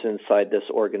leaders inside this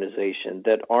organization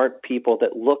that aren't people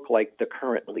that look like the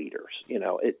current leaders?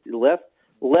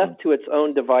 Left to its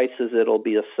own devices, it'll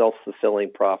be a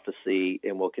self-fulfilling prophecy,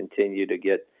 and we'll continue to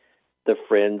get the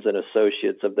friends and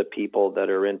associates of the people that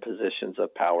are in positions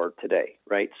of power today,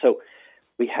 right? So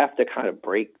we have to kind of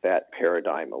break that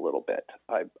paradigm a little bit,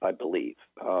 I believe.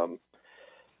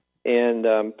 And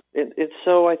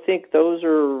so I think those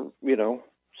are,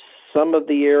 some of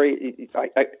the areas.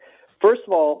 First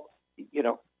of all,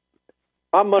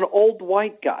 I'm an old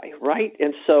white guy, right?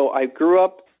 And so I grew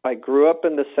up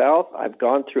in the South. I've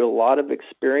gone through a lot of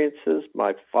experiences.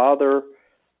 My father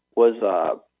was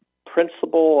a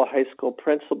principal, a high school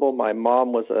principal. My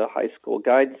mom was a high school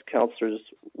guidance counselor.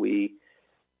 We,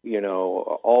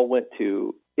 all went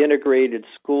to integrated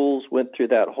schools, went through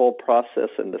that whole process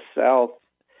in the South.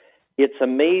 It's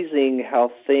amazing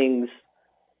how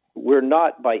we're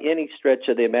not by any stretch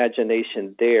of the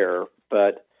imagination there,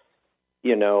 but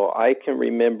I can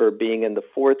remember being in the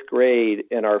 4th grade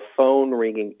and our phone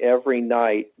ringing every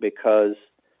night because,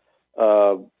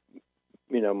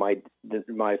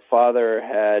 my father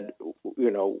had,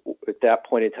 at that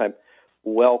point in time,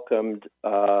 welcomed,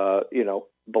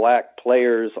 black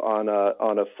players on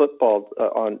a football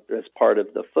as part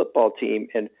of the football team,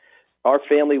 and our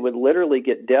family would literally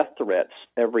get death threats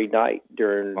every night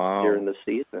during the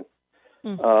season.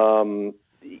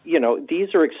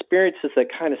 These are experiences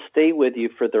that kind of stay with you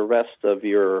for the rest of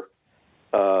your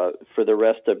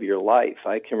life.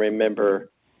 I can remember,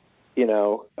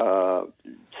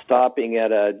 stopping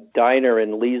at a diner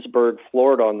in Leesburg,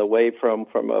 Florida, on the way from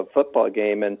a football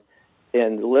game, and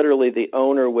literally the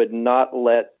owner would not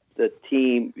let the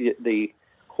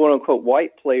quote unquote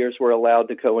white players were allowed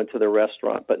to go into the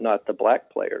restaurant, but not the black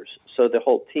players. So the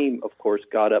whole team, of course,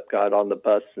 got on the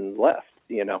bus and left,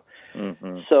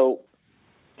 So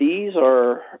these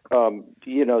are,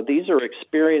 these are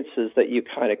experiences that you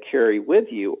kind of carry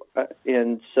with you.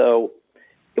 And so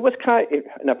it was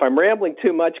and if I'm rambling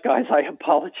too much, guys, I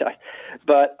apologize.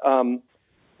 But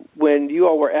when you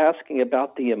all were asking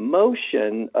about the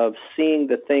emotion of seeing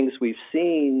the things we've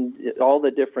seen, all the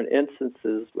different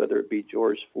instances, whether it be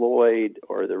George Floyd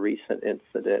or the recent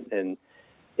incident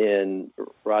in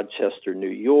Rochester, New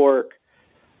York,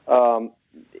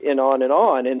 and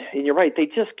on. And you're right, they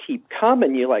just keep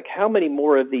coming. You're like, how many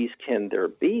more of these can there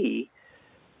be?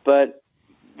 But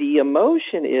the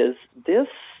emotion is this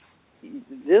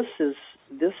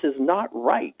is not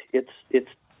right. It's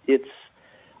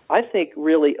I think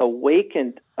really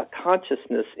awakened a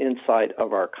consciousness inside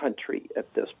of our country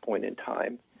at this point in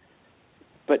time.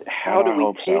 But how do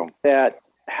we take that?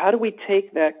 How do we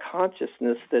take that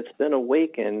consciousness that's been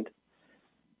awakened?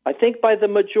 I think by the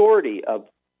majority of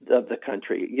the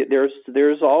country.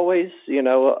 There's always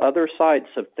other sides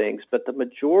of things, but the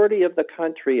majority of the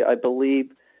country, I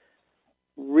believe,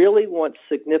 really wants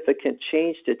significant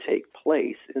change to take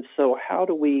place. And so how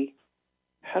do we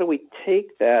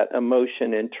take that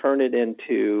emotion and turn it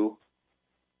into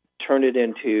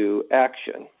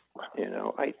action?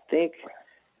 I think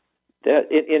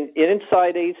that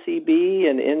inside ACB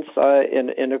and inside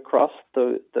and across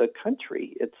the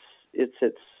country, it's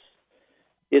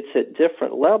at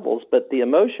different levels. But the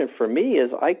emotion for me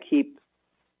is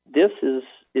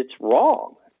it's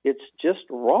wrong. It's just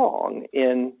wrong.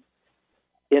 And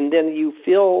then you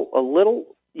feel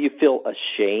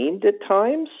ashamed at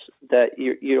times, that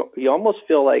you almost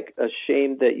feel like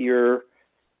ashamed that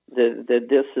that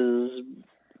this has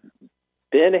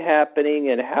been happening,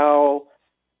 and how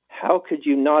could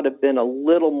you not have been a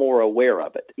little more aware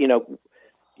of it?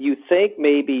 You think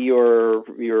maybe you're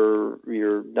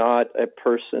not a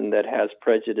person that has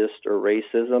prejudice or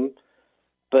racism,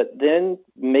 but then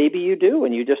maybe you do,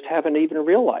 and you just haven't even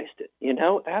realized it.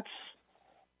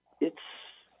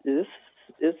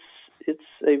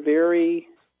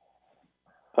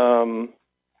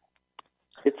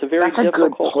 It's a very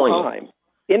difficult time.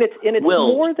 And it's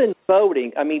more than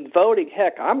voting. I mean, voting,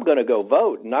 heck, I'm going to go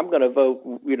vote, and I'm going to vote,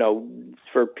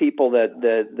 for people that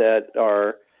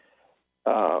are,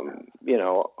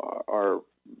 are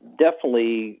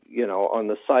definitely, on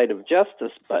the side of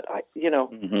justice. But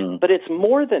but it's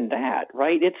more than that,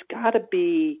 right? It's got to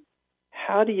be,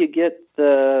 how do you get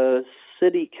the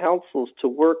city councils to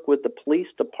work with the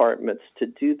police departments to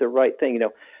do the right thing?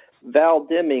 Val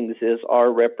Demings is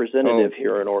our representative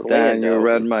here in Orlando. Dan, you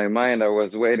read my mind. I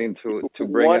was waiting to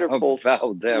bring up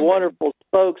Val Demings. Wonderful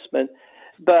spokesman.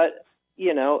 But,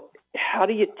 how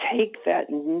do you take that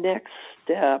next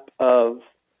step of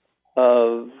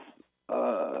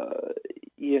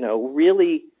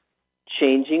really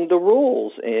changing the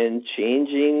rules and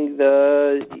changing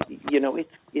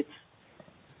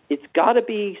it's got to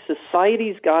be,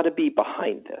 society's got to be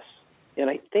behind this. And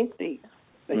I think I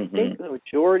think the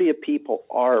majority of people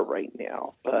are right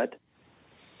now, but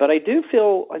I do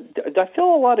feel a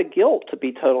lot of guilt, to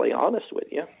be totally honest with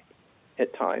you,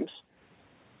 at times.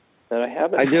 That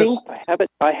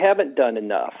I haven't done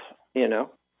enough,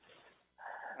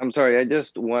 I'm sorry, I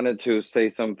just wanted to say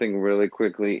something really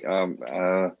quickly.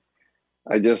 I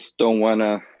just don't want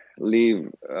to leave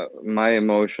my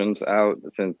emotions out,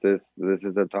 since this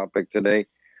is a topic today.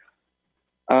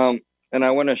 And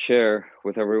I want to share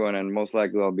with everyone, and most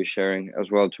likely I'll be sharing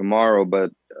as well tomorrow.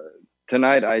 But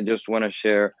tonight, I just want to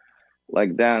share,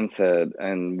 like Dan said,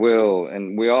 and Will,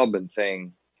 and we all been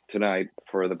saying tonight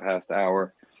for the past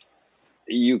hour,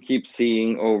 you keep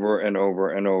seeing over and over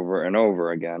and over and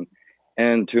over again.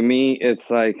 And to me, it's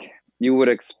like you would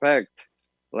expect,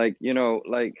 and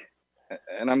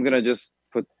I'm going to just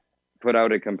put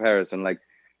out a comparison, like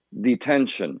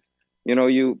detention.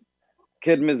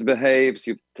 Kid misbehaves,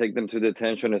 you take them to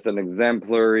detention. It's an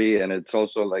exemplary, and it's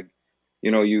also like,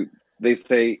 they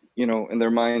say, in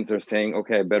their minds, they're saying,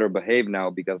 okay, I better behave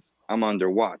now because I'm under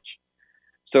watch.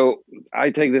 So I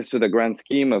take this to the grand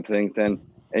scheme of things, and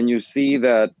you see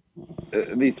that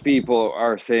these people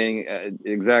are saying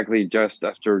exactly just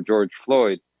after George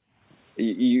Floyd,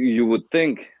 you would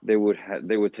think they would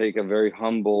take a very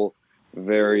humble,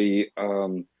 very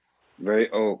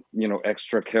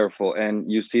extra careful,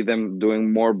 and you see them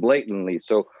doing more blatantly.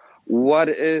 So what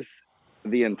is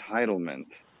the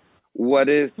entitlement? What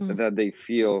is that they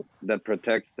feel that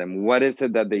protects them? What is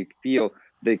it that they feel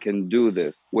they can do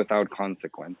this without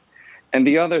consequence? And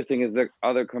the other thing is the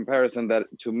other comparison that,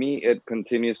 to me, it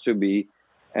continues to be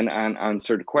an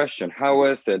unanswered question. How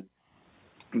is it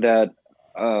that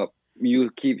you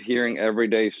keep hearing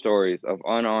everyday stories of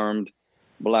unarmed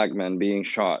Black men being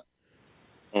shot,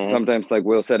 sometimes, like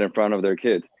Will said, in front of their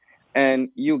kids, and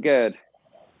you get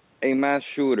a mass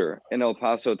shooter in El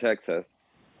Paso, Texas,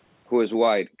 who is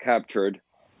white, captured,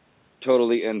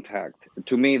 totally intact?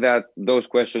 To me, that those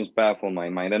questions baffle my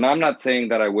mind. And I'm not saying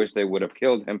that I wish they would have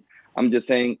killed him. I'm just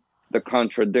saying the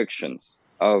contradictions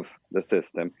of the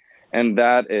system. And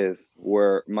that is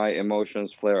where my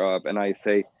emotions flare up. And I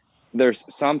say, there's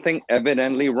something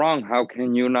evidently wrong. How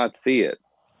can you not see it?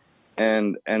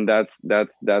 And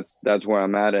that's where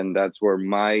I'm at. And that's where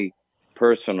my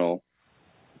personal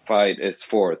fight is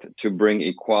forth, to bring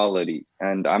equality.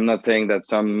 And I'm not saying that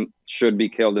some should be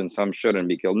killed and some shouldn't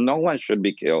be killed. No one should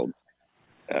be killed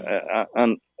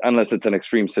unless it's an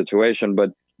extreme situation,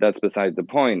 but that's beside the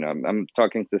point. I'm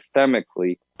talking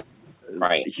systemically.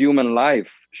 Right. Human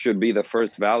life should be the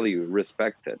first value,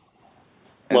 respected.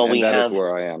 And that is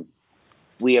where I am.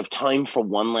 We have time for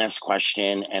one last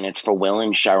question, and it's for Will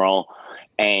and Cheryl.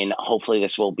 And hopefully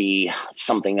this will be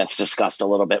something that's discussed a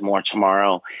little bit more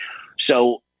tomorrow.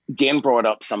 So Dan brought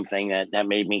up something that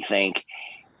made me think.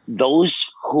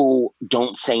 Those who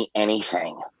don't say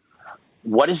anything,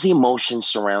 what is the emotion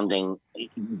surrounding,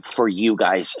 for you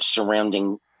guys,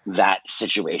 surrounding that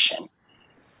situation?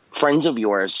 Friends of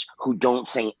yours who don't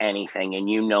say anything, and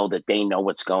you know that they know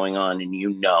what's going on, and you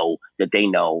know that they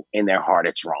know in their heart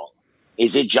it's wrong.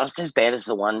 Is it just as bad as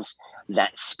the ones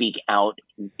that speak out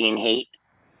in hate?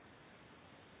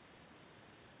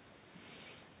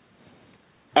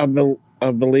 I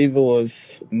believe it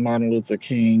was Martin Luther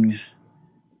King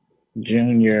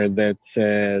Jr. that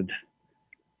said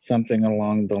something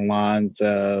along the lines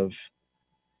of,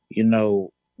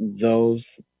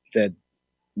 those that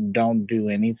don't do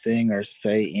anything or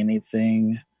say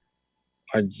anything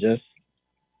are just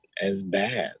as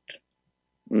bad.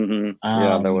 Yeah,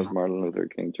 that was Martin Luther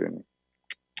King Jr.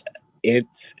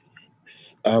 It's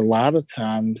a lot of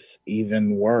times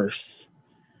even worse,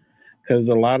 because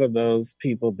a lot of those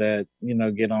people that,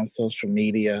 get on social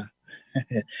media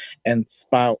and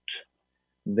spout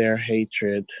their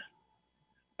hatred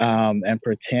and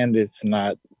pretend it's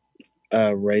not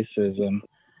racism,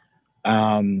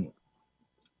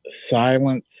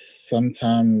 silence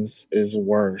sometimes is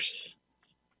worse.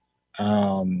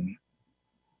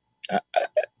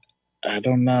 I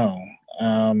don't know.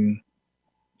 And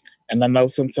I know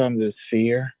sometimes it's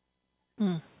fear,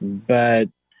 but,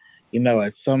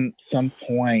 at some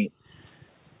point,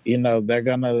 they're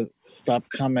going to stop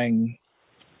coming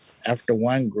after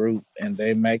one group and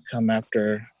they may come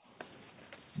after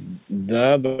the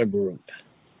other group.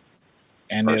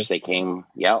 And first they came,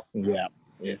 Yeah.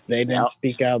 If they didn't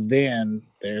speak out then,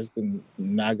 there's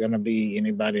not going to be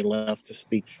anybody left to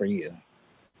speak for you.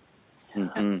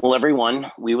 Well,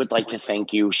 everyone, we would like to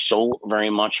thank you so very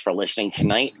much for listening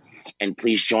tonight. And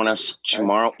please join us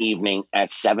tomorrow evening at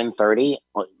 7:30.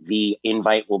 The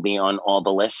invite will be on all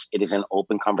the lists. It is an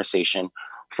open conversation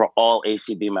for all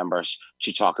ACB members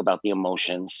to talk about the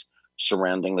emotions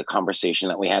surrounding the conversation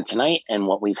that we had tonight and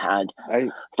what we've had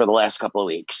for the last couple of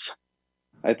weeks.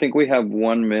 I think we have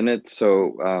 1 minute.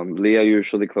 So Leah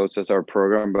usually closes our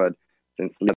program, but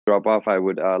since Leah dropped off, I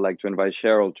would like to invite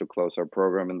Cheryl to close our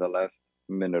program in the last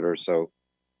minute or so.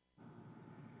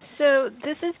 So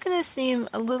this is going to seem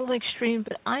a little extreme,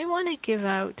 but I want to give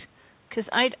out, because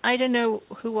I don't know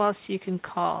who else you can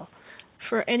call.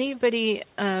 For anybody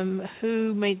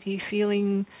who might be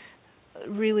feeling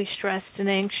really stressed and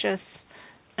anxious,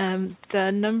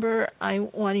 the number I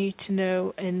want you to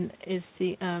know is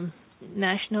the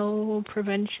National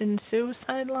Prevention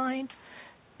Suicide Line.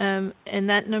 And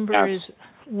that number is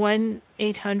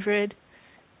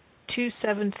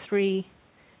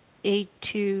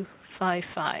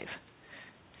 1-800-273-8255.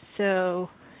 So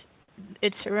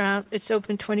it's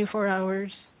open 24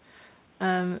 hours.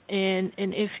 And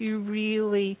if you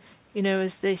really,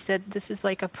 as they said, this is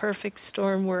like a perfect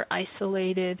storm. We're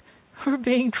isolated, we're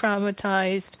being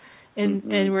traumatized, and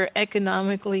we're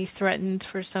economically threatened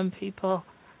for some people.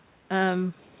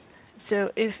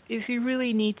 So if you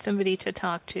really need somebody to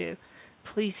talk to,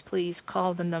 please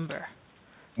call the number.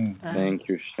 Thank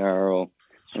you, Cheryl.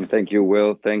 And thank you,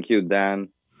 Will. Thank you, Dan,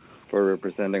 for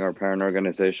representing our parent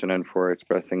organization and for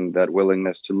expressing that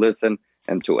willingness to listen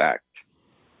and to act.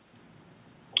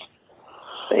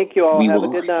 Thank you all. Have a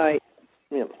good night.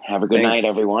 Yeah. Have a good night,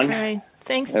 everyone. All right.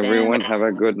 Thanks, Dan. Everyone, have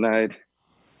a good night.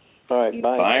 All right,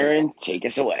 bye. Byron, take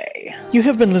us away. You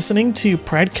have been listening to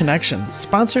Pride Connection,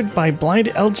 sponsored by Blind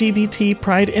LGBT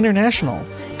Pride International.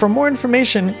 For more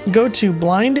information, go to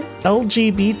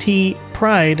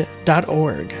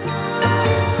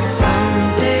blindlgbtpride.org.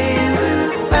 Someday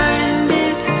we'll find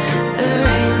it, the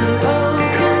rainbow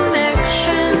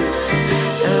connection,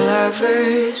 the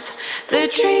lovers, the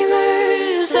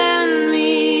dreamers, and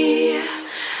me.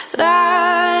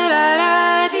 La